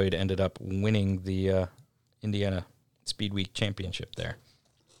Kofoid ended up winning the Indiana Speed Week Championship there.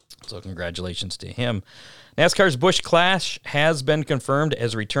 So congratulations to him. NASCAR's Busch Clash has been confirmed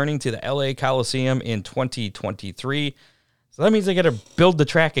as returning to the LA Coliseum in 2023. So that means they got to build the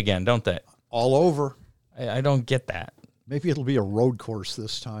track again, don't they? All over. I don't get that. Maybe it'll be a road course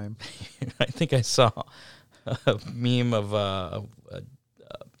this time. I think I saw a meme of a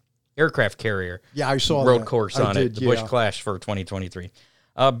aircraft carrier. Yeah, I saw road that. course on it. The Busch Clash for 2023.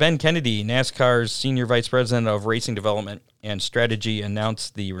 Ben Kennedy, NASCAR's Senior Vice President of Racing Development and Strategy,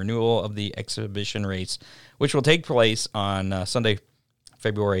 announced the renewal of the exhibition race, which will take place on Sunday,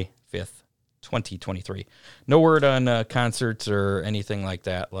 February 5th, 2023. No word on concerts or anything like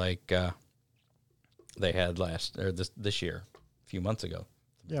that, like they had this year, a few months ago.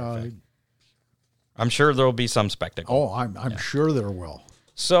 Yeah, I'm sure there will be some spectacle. Oh, I'm sure there will.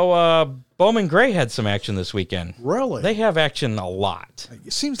 So Bowman Gray had some action this weekend. Really? They have action a lot.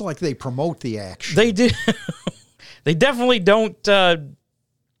 It seems like they promote the action. They do. They definitely don't try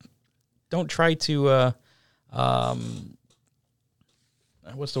to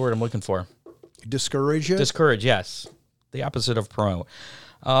what's the word I'm looking for? Discourage it? Discourage, yes. The opposite of promote.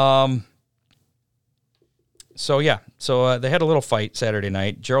 So they had a little fight Saturday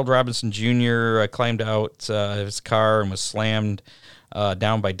night. Gerald Robinson Jr. Climbed out of his car and was slammed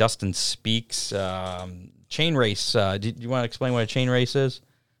down by Dustin Speaks. Chain race. Do you want to explain what a chain race is?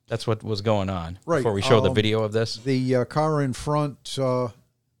 That's what was going on before we show the video of this. The car in front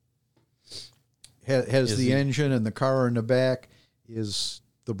has the engine, and the car in the back is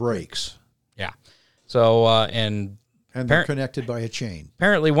the brakes. Yeah. So, and they're connected by a chain.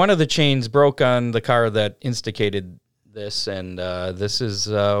 Apparently one of the chains broke on the car that instigated this, and this is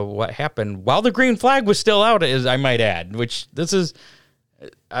what happened while the green flag was still out, as I might add, which this is,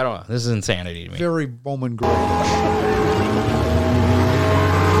 I don't know, this is insanity to me. Very Bowman Gray.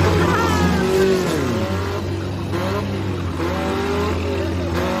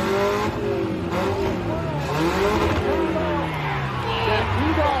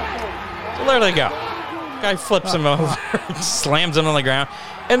 So there they go. Guy flips him over, slams him on the ground.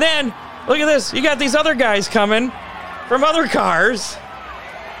 And then, look at this. You got these other guys coming from other cars.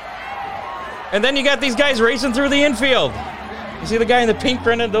 And then you got these guys racing through the infield. You see the guy in the pink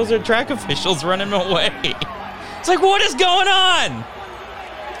running? Those are track officials running him away. It's like, what is going on?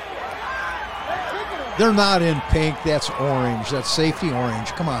 They're not in pink. That's orange. That's safety orange.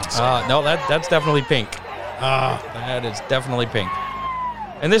 Come on. No, that's definitely pink. That is definitely pink.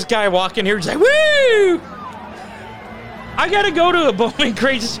 And this guy walking here, he's like, woo! I got to go to a Bowman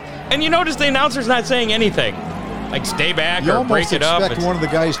Crates. And you notice the announcer's not saying anything. Like, stay back or break it up. You almost expect one of the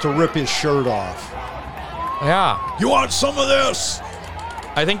guys to rip his shirt off. Yeah. You want some of this?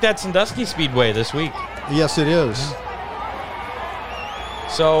 I think that's Sandusky Speedway this week. Yes, it is.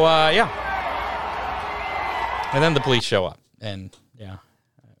 So, yeah. And then the police show up. And, yeah.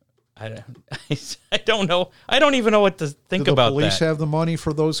 I don't know. I don't even know what to think about that. Do the police have the money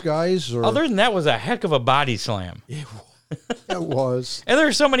for those guys? Or? Other than that, was a heck of a body slam. It was. And there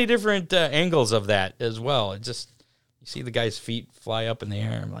are so many different angles of that as well. It just, you see the guy's feet fly up in the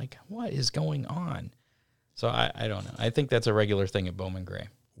air. I'm like, what is going on? So I don't know. I think that's a regular thing at Bowman Gray.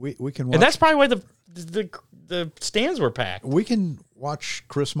 We can watch, and that's probably why the stands were packed. We can watch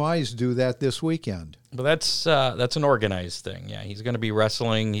Chris Mize do that this weekend. But that's an organized thing. Yeah, he's going to be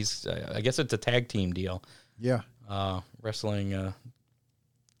wrestling. He's I guess it's a tag team deal. Yeah. Wrestling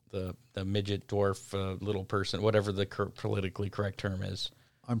the midget, dwarf, little person, whatever the politically correct term is.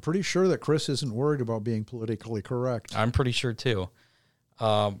 I'm pretty sure that Chris isn't worried about being politically correct. I'm pretty sure too.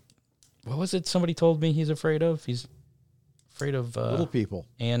 What was it somebody told me he's afraid of? He's afraid of little people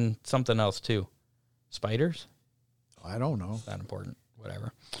and something else too. Spiders? I don't know. Not important.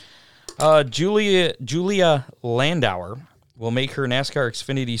 Whatever. Julia Landauer will make her NASCAR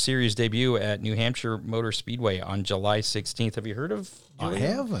Xfinity Series debut at New Hampshire Motor Speedway on July 16th. Have you heard of Julia? I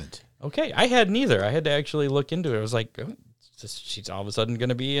haven't. Okay, I hadn't either. I had to actually look into it. I was like, oh, she's all of a sudden going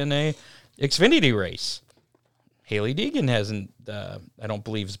to be in a Xfinity race. Haley Deegan hasn't, I don't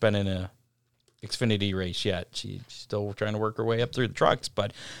believe, has been in a Xfinity race yet. She's still trying to work her way up through the trucks.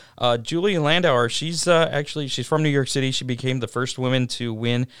 But Julia Landauer, she's from New York City. She became the first woman to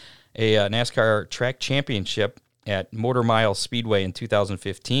win a NASCAR track championship at Motor Mile Speedway in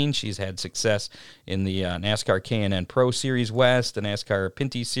 2015. She's had success in the NASCAR K&N Pro Series West, the NASCAR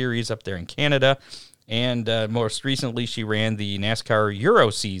Pinty Series up there in Canada, and most recently she ran the NASCAR Euro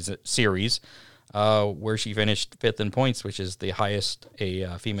Series, where she finished fifth in points, which is the highest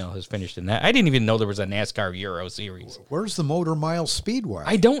a female has finished in that. I didn't even know there was a NASCAR Euro Series. Where's the Motor Mile Speedway?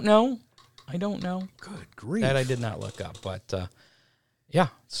 I don't know. Good grief. That I did not look up, but yeah.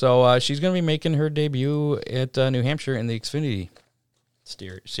 So she's going to be making her debut at New Hampshire in the Xfinity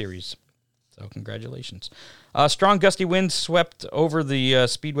Series. So congratulations. Strong gusty winds swept over the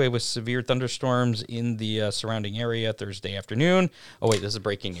speedway with severe thunderstorms in the surrounding area Thursday afternoon. Oh, wait, this is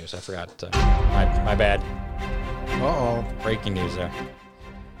breaking news. I forgot. My bad. Uh-oh. Breaking news there.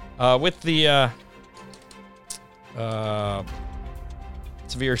 With the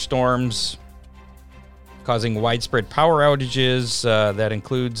severe storms causing widespread power outages, that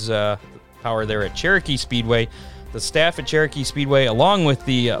includes power there at Cherokee Speedway. The staff at Cherokee Speedway, along with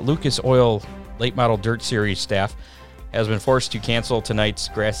the Lucas Oil Late Model Dirt Series staff, has been forced to cancel tonight's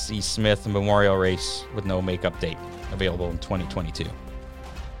Grassy Smith Memorial Race with no make-up date available in 2022.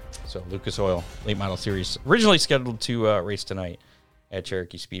 So Lucas Oil Late Model Series originally scheduled to race tonight at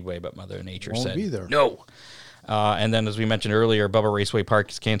Cherokee Speedway, but Mother Nature Won't said be there. No. And then, as we mentioned earlier, Bubba Raceway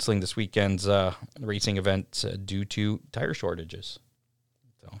Park is canceling this weekend's racing event due to tire shortages.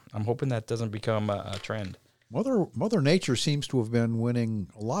 So I'm hoping that doesn't become a trend. Mother Nature seems to have been winning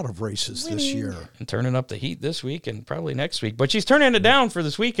a lot of races this year. And turning up the heat this week and probably next week. But she's turning it down for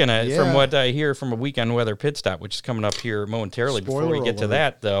this weekend, from what I hear from a weekend weather pit stop, which is coming up here momentarily. Spoiler Before we get to alert.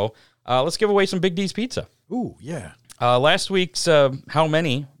 that, though, let's give away some Big D's Pizza. Ooh, yeah. Last week's how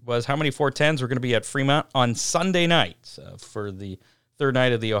many 410s were going to be at Fremont on Sunday night for the third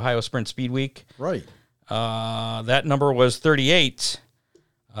night of the Ohio Sprint Speed Week. Right. That number was 38.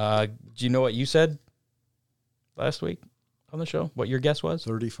 Do you know what you said last week on the show? What your guess was?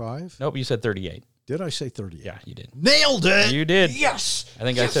 35? Nope, you said 38. Did I say 38? Yeah, you did. Nailed it! You did. Yes! I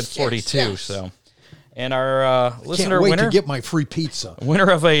think I said 42, so. And our listener Can't wait winner, to get my free pizza. winner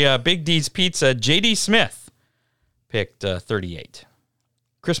of a Big D's Pizza, J.D. Smith, picked 38.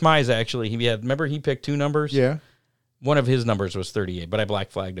 Chris Mize, actually, remember he picked 2 numbers? Yeah. One of his numbers was 38, but I black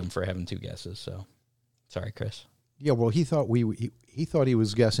flagged him for having 2 guesses. So, sorry, Chris. Yeah, well, he thought he thought he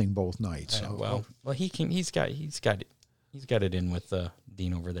was guessing both nights. So. Well, he's got it in with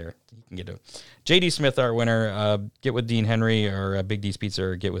Dean over there. He can get it. J.D. Smith, our winner. Get with Dean Henry or Big D's Pizza,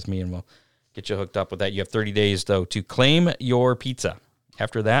 or get with me, and we'll get you hooked up with that. You have 30 days though to claim your pizza.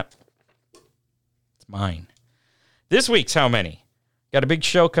 After that, it's mine. This week's How Many? Got a big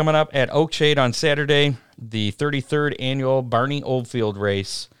show coming up at Oakshade on Saturday, the 33rd annual Barney Oldfield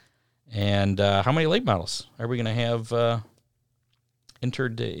race. And how many late models are we going to have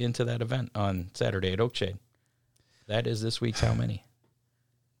entered into that event on Saturday at Oakshade? That is this week's How Many.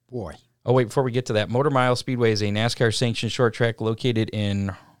 Boy. Oh, wait, before we get to that, Motor Mile Speedway is a NASCAR-sanctioned short track located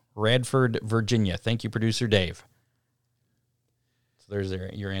in Radford, Virginia. Thank you, producer Dave. So there's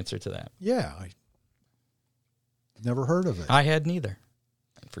your answer to that. Yeah, I never heard of it. I had neither.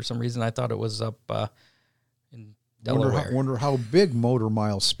 For some reason, I thought it was up in Delaware. Wonder how big Motor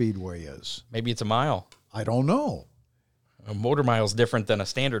Mile Speedway is. Maybe it's a mile. I don't know. A motor mile is different than a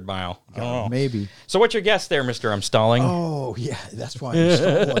standard mile. I don't know. Maybe. So what's your guess there, Mr. I'm stalling? Oh, yeah, that's why I'm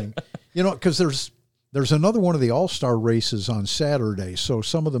stalling. Because there's another one of the All-Star races on Saturday, so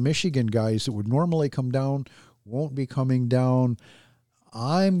some of the Michigan guys that would normally come down won't be coming down.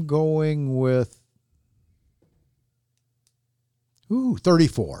 I'm going with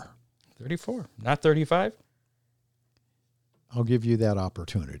 34. 34, not 35? I'll give you that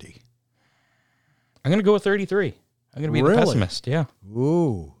opportunity. I'm going to go with 33. I'm going to be the pessimist, yeah.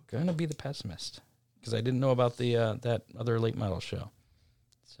 Ooh. Going to be the pessimist because I didn't know about the that other late model show.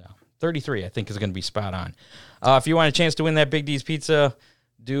 So 33, I think, is going to be spot on. If you want a chance to win that Big D's Pizza,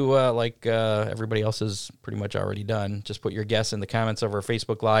 do like everybody else has pretty much already done. Just put your guess in the comments of our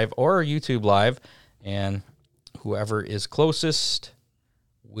Facebook Live or our YouTube Live, and whoever is closest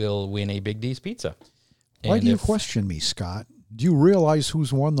will win a Big D's Pizza. Why do you question me, Scott? Do you realize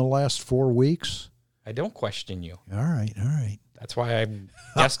who's won the last 4 weeks? I don't question you. All right. That's why I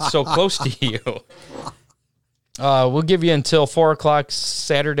guessed so close to you. We'll give you until 4 o'clock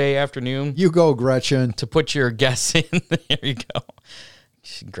Saturday afternoon. You go, Gretchen. To put your guess in. There you go.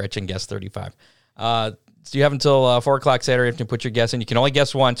 Gretchen guessed 35. So you have until 4 o'clock Saturday afternoon to put your guess in. You can only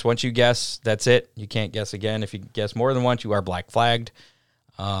guess once. Once you guess, that's it. You can't guess again. If you guess more than once, you are black flagged.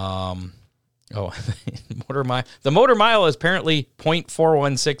 The motor mile is apparently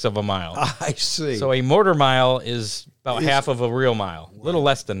 0.416 of a mile. I see. So a motor mile is about half of a real mile. A little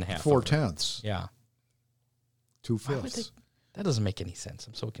less than half. 4/10. Yeah. 2/5. That doesn't make any sense.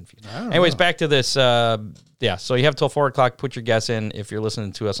 I'm so confused. Anyways, back to this. So you have till 4 o'clock. Put your guess in if you're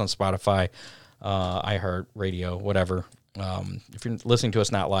listening to us on Spotify, iHeartRadio, whatever. If you're listening to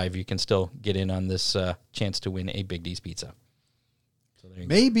us not live, you can still get in on this chance to win a Big D's Pizza. So there you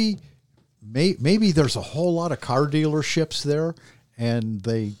go. Maybe there's a whole lot of car dealerships there, and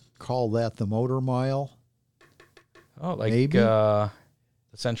they call that the Motor Mile. Oh, like maybe? The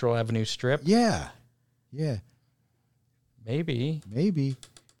Central Avenue Strip? Yeah. Maybe.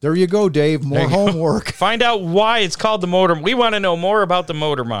 There you go, Dave. More homework. Find out why it's called the Motor. We want to know more about the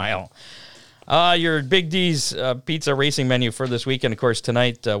Motor Mile. Your Big D's Pizza racing menu for this weekend, of course,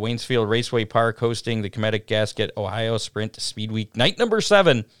 tonight, Waynesfield Raceway Park hosting the Cometic Gasket Ohio Sprint Speed Week, night number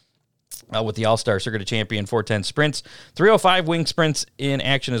 7. With the All-Star Circuit of Champion 410 Sprints. 305 wing sprints in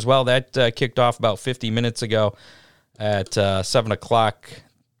action as well. That kicked off about 50 minutes ago at 7 o'clock.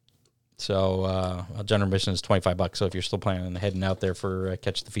 So general admission is $25. So if you're still planning on heading out there for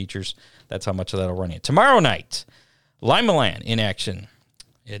Catch the Features, that's how much that'll run you. Tomorrow night, Limaland in action.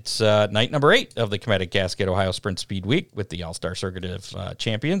 It's night number 8 of the Cometic Gasket Ohio Sprint Speed Week with the All-Star Circuit of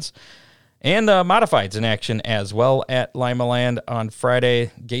Champions. And Modifieds in action as well at Limaland on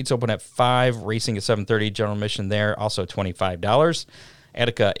Friday. Gates open at 5, racing at 7:30. General admission there, also $25.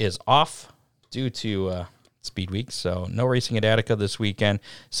 Attica is off due to Speed Week, so no racing at Attica this weekend.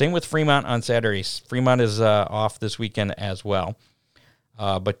 Same with Fremont on Saturdays. Fremont is off this weekend as well.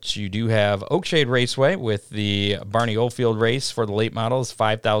 But you do have Oakshade Raceway with the Barney Oldfield race for the late models,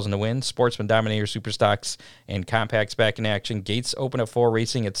 $5,000 to win. Sportsman Dominator Superstocks and Compacts back in action. Gates open at 4,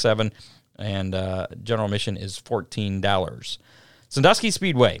 racing at 7. And general admission is $14. Sandusky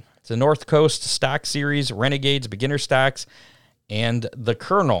Speedway. It's a North Coast Stock Series, Renegades, Beginner Stocks, and the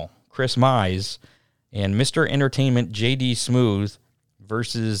Colonel, Chris Mize, and Mr. Entertainment, J.D. Smooth,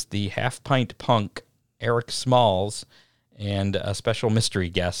 versus the Half Pint Punk, Eric Smalls, and a special mystery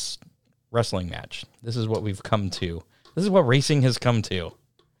guest wrestling match. This is what we've come to. This is what racing has come to.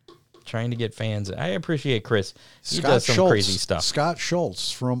 trying to get fans. I appreciate Chris. He Scott does some Schultz, crazy stuff. Scott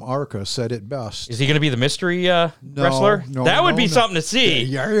Schultz from ARCA said it best. Is he going to be the mystery wrestler? No, that would no, be no. something to see.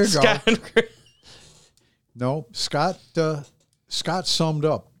 Yeah, there you Scott go. No, Scott summed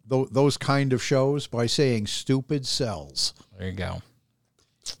up those kind of shows by saying stupid sells. There you go.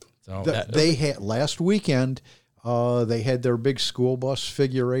 So They had last weekend. They had their big school bus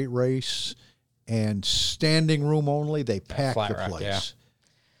figure 8 race, and standing room only. They packed Flat the Rock, place. yeah.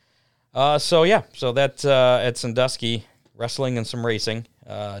 So that's at Sandusky, wrestling and some racing.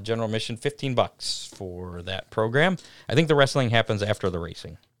 General admission $15 for that program. I think the wrestling happens after the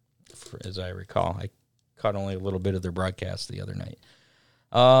racing, as I recall. I caught only a little bit of their broadcast the other night.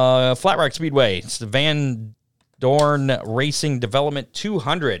 Flat Rock Speedway. It's the Van Dorn Racing Development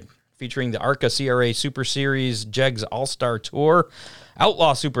 200, featuring the ARCA CRA Super Series Jegs All-Star Tour.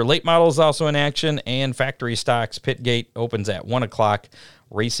 Outlaw Super Late Models also in action, and Factory Stocks Pitgate opens at 1 o'clock.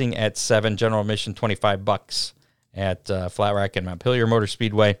 Racing at 7. General admission $25 at Flat Rock, and Montpelier Motor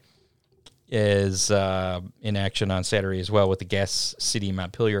Speedway is in action on Saturday as well with the Gas City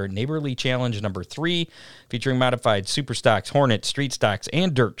Montpelier Neighborly Challenge number 3, featuring modified super stocks, Hornet, street stocks,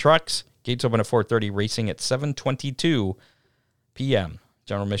 and dirt trucks. Gates open at 4:30, racing at 7:22 p.m.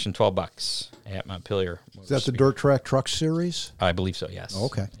 General admission $12 at Montpelier. Is that the Dirt Track Truck Series? I believe so, yes.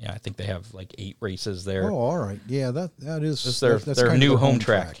 Okay. Yeah, I think they have like 8 races there. Oh, all right. Yeah, that is. This is that's their kind of new their home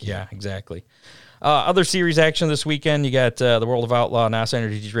track. Yeah, exactly. Other series action this weekend, you got the World of Outlaw, NOS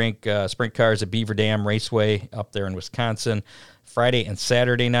Energy Drink, Sprint Cars at Beaver Dam Raceway up there in Wisconsin, Friday and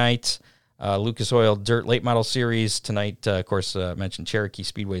Saturday night. Lucas Oil Dirt Late Model Series tonight. Of course, mentioned Cherokee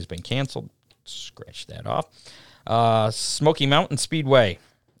Speedway has been canceled. Scratch that off. Smoky Mountain Speedway,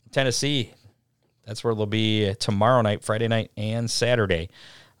 Tennessee. That's where they'll be tomorrow night, Friday night, and Saturday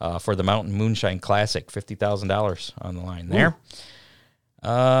for the Mountain Moonshine Classic. $50,000 on the line there.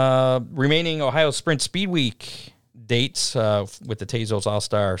 Remaining Ohio Sprint Speed Week dates with the Tezos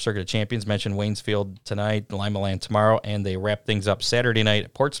All-Star Circuit of Champions. Mentioned Waynesfield tonight, Lima Land tomorrow, and they wrap things up Saturday night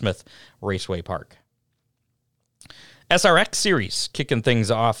at Portsmouth Raceway Park. SRX Series kicking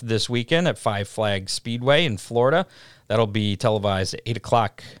things off this weekend at Five Flags Speedway in Florida. That'll be televised at 8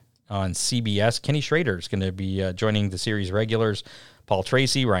 o'clock on CBS. Kenny Schrader is going to be joining the series regulars. Paul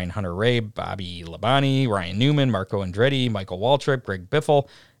Tracy, Ryan Hunter-Ray, Bobby Labonte, Ryan Newman, Marco Andretti, Michael Waltrip, Greg Biffle,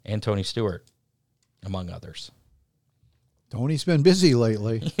 and Tony Stewart, among others. Tony's been busy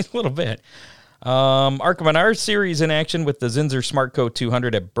lately. A little bit. Arca Menard Series in action with the Zinzer Smart Co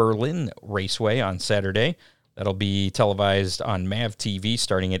 200 at Berlin Raceway on Saturday. That'll be televised on MAV TV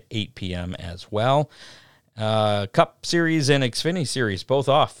starting at 8 p.m. as well. Cup Series and Xfinity Series, both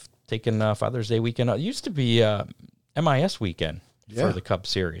off. Taking Father's Day weekend. It used to be MIS weekend for the Cup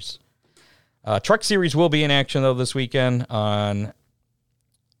Series. Truck Series will be in action, though, this weekend on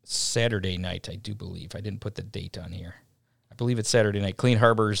Saturday night, I do believe. I didn't put the date on here. I believe it's Saturday night. Clean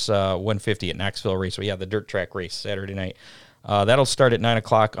Harbors 150 at Knoxville Raceway. Yeah, the dirt track race Saturday night. That'll start at 9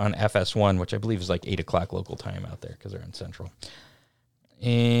 o'clock on FS1, which I believe is like 8 o'clock local time out there because they're in Central.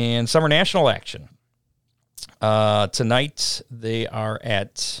 And Summer National action. Tonight, they are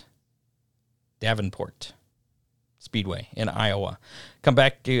at Davenport Speedway in Iowa. Come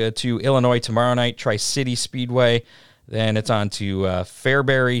back to Illinois tomorrow night, Tri-City Speedway. Then it's on to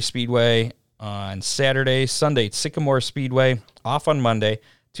Fairbury Speedway on Saturday. Sunday, Sycamore Speedway, off on Monday.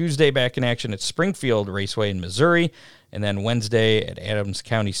 Tuesday, back in action at Springfield Raceway in Missouri. And then Wednesday at Adams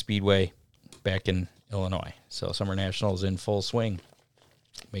County Speedway back in Illinois. So Summer National is in full swing,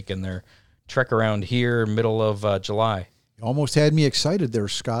 making their trek around here middle of July. You almost had me excited there,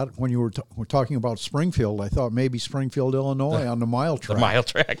 Scott, when you were talking about Springfield. I thought maybe Springfield, Illinois on the mile track. The mile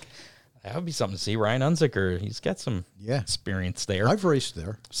track. That would be something to see. Ryan Unzicker, he's got some experience there. I've raced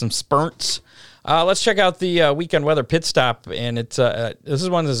there. Some spurts. Let's check out the weekend weather pit stop. And it's this is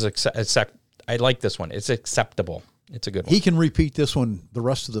one that's I like this one. It's acceptable. It's a good one. He can repeat this one the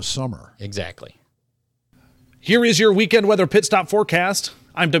rest of the summer. Exactly. Here is your weekend weather pit stop forecast.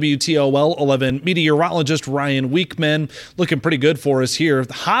 I'm WTOL 11 meteorologist Ryan Weekman. Looking pretty good for us here.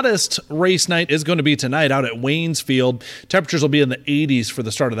 The hottest race night is going to be tonight out at Waynesfield. Temperatures will be in the 80s for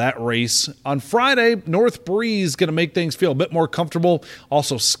the start of that race. On Friday, north breeze going to make things feel a bit more comfortable.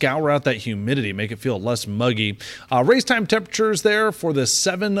 Also scour out that humidity, make it feel less muggy. Race time temperatures there for the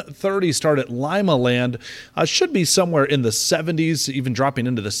 7:30 start at Lima Land should be somewhere in the 70s, even dropping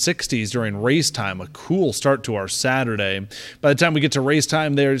into the 60s during race time. A cool start to our Saturday. By the time we get to race time,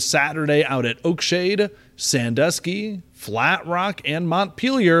 there's Saturday out at Oakshade, Sandusky, Flat Rock, and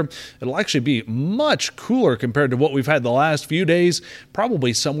Montpelier. It'll actually be much cooler compared to what we've had the last few days,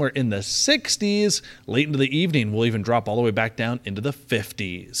 probably somewhere in the 60s. Late into the evening, we'll even drop all the way back down into the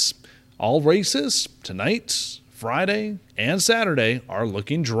 50s. All races tonight, Friday, and Saturday are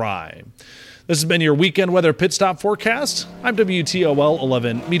looking dry. This has been your weekend weather pit stop forecast. I'm WTOL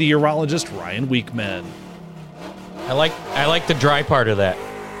 11 meteorologist Ryan Weekman. I like the dry part of that.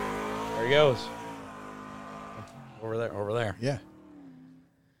 There he goes. Over there. Yeah.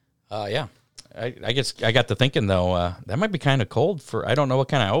 Yeah. I guess I got to thinking though, that might be kind of cold for, I don't know what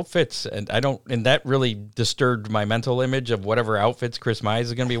kind of outfits, and that really disturbed my mental image of whatever outfits Chris Mize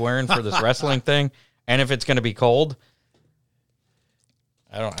is going to be wearing for this wrestling thing. And if it's going to be cold,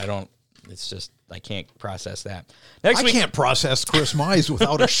 it's just, I can't process that. Next week, I can't process Chris Mize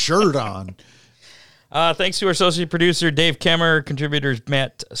without a shirt on. Thanks to our associate producer, Dave Kemmer, contributors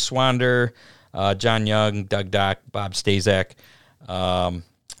Matt Swander, John Young, Doug Dock, Bob Stazak.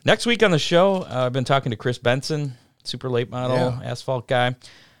 Next week on the show, I've been talking to Chris Benson, super late model asphalt guy.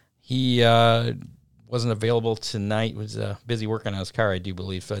 He wasn't available tonight, was busy working on his car, I do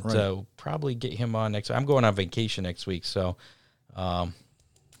believe, but we'll probably get him on next. I'm going on vacation next week, so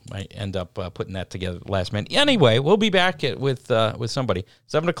might end up putting that together last minute. Anyway, we'll be back with somebody,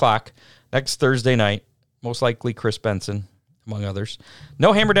 7 o'clock next Thursday night, most likely Chris Benson, among others.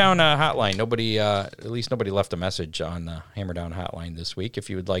 No Hammer Down hotline. Nobody, at least nobody left a message on the Hammer Down hotline this week. If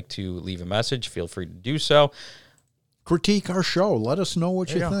you would like to leave a message, feel free to do so. Critique our show. Let us know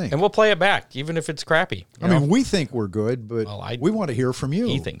what you think. And we'll play it back, even if it's crappy. I mean, we think we're good, but we want to hear from you.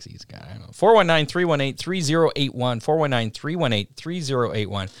 He thinks he's got it. 419-318-3081.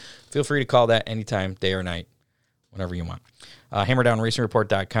 419-318-3081. Feel free to call that anytime, day or night, whenever you want.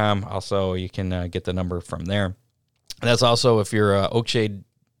 HammerdownRacingReport.com. Also, you can get the number from there. And that's also if you're a Oakshade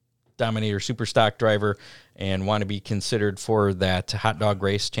Dominator Super Stock driver and want to be considered for that hot dog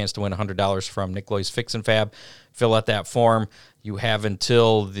race, chance to win $100 from Nick Loy's Fix and Fab. Fill out that form. You have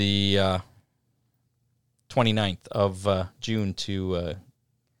until the 29th of June to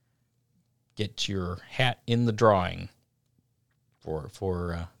get your hat in the drawing for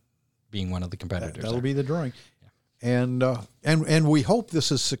being one of the competitors. That'll be the drawing. And we hope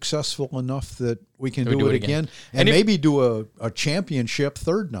this is successful enough that we can do it again. And maybe do a championship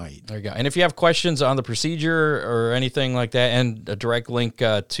third night. There you go. And if you have questions on the procedure or anything like that, and a direct link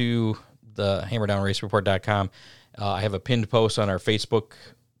to the HammerdownRaceReport.com, I have a pinned post on our Facebook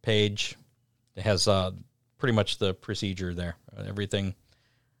page. It has pretty much the procedure there. Everything,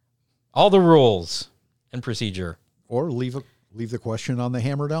 all the rules and procedure. Or leave the question on the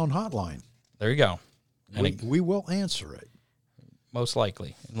Hammer Down hotline. There you go. We will answer it. Most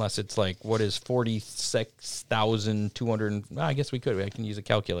likely, unless it's like, what is 46,200? Well, I guess we could. I can use a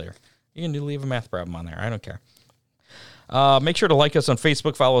calculator. You can leave a math problem on there. I don't care. Make sure to like us on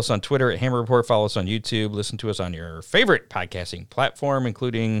Facebook, follow us on Twitter at Hammer Report, follow us on YouTube, listen to us on your favorite podcasting platform,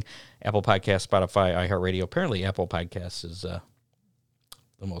 including Apple Podcasts, Spotify, iHeartRadio. Apparently, Apple Podcasts is the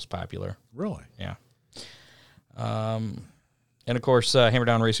most popular. Really? Yeah. And, of course, Hammer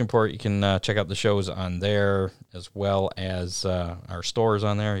Down Racing Report, you can check out the shows on there as well as our stores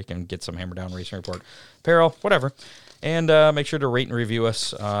on there. You can get some Hammer Down Racing Report apparel, whatever. And make sure to rate and review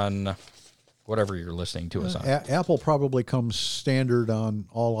us on whatever you're listening to us on. Apple probably comes standard on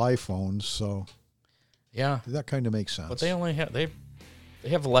all iPhones, so yeah, that kind of makes sense. But they only have they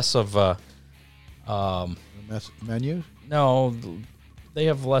have less of menu. No, they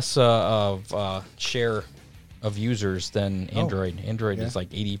have less of share of users than Android. Android is like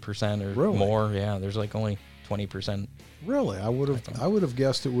 80% or more. Yeah, there's like only 20%. Really? I would have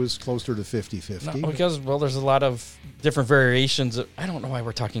guessed it was closer to 50-50. No, because there's a lot of different variations. I don't know why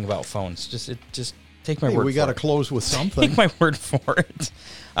we're talking about phones. Just take my word for it. We got to close with something. Take my word for it.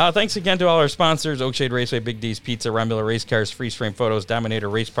 Thanks again to all our sponsors, Oakshade Raceway, Big D's Pizza, Ron Miller Race Cars, Freeze Frame Photos, Dominator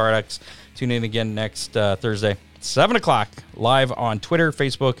Race Products. Tune in again next Thursday, 7 o'clock, live on Twitter,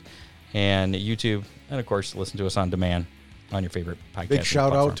 Facebook, and YouTube. And, of course, listen to us on demand on your favorite podcast. Big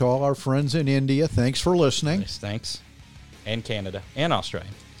shout out to all our friends in India. Thanks for listening. Nice, thanks. And Canada and Australia.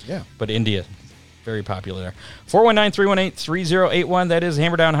 Yeah. But India, very popular there. 419-318-3081. That is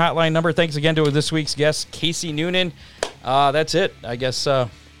Hammer Down Hotline number. Thanks again to this week's guest, Casey Noonan. That's it. I guess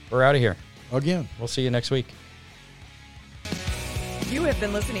we're out of here. Again. We'll see you next week. You have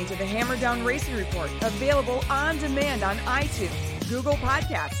been listening to the Hammer Down Racing Report, available on demand on iTunes, Google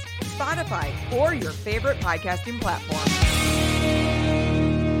Podcasts, Spotify, or your favorite podcasting platform.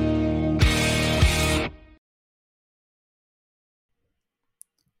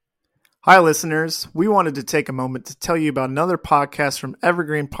 Hi, listeners. We wanted to take a moment to tell you about another podcast from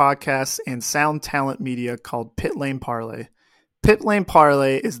Evergreen Podcasts and Sound Talent Media called Pit Lane Parlay. Pit Lane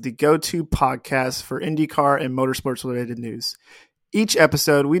Parlay is the go-to podcast for IndyCar and motorsports-related news. Each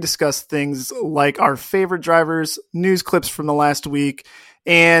episode, we discuss things like our favorite drivers, news clips from the last week,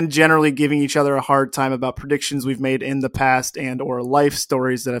 and generally giving each other a hard time about predictions we've made in the past and or life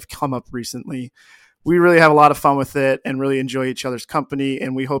stories that have come up recently. We really have a lot of fun with it and really enjoy each other's company,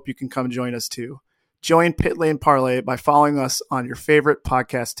 and we hope you can come join us too. Join Pit Lane Parlay by following us on your favorite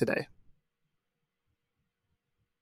podcast today.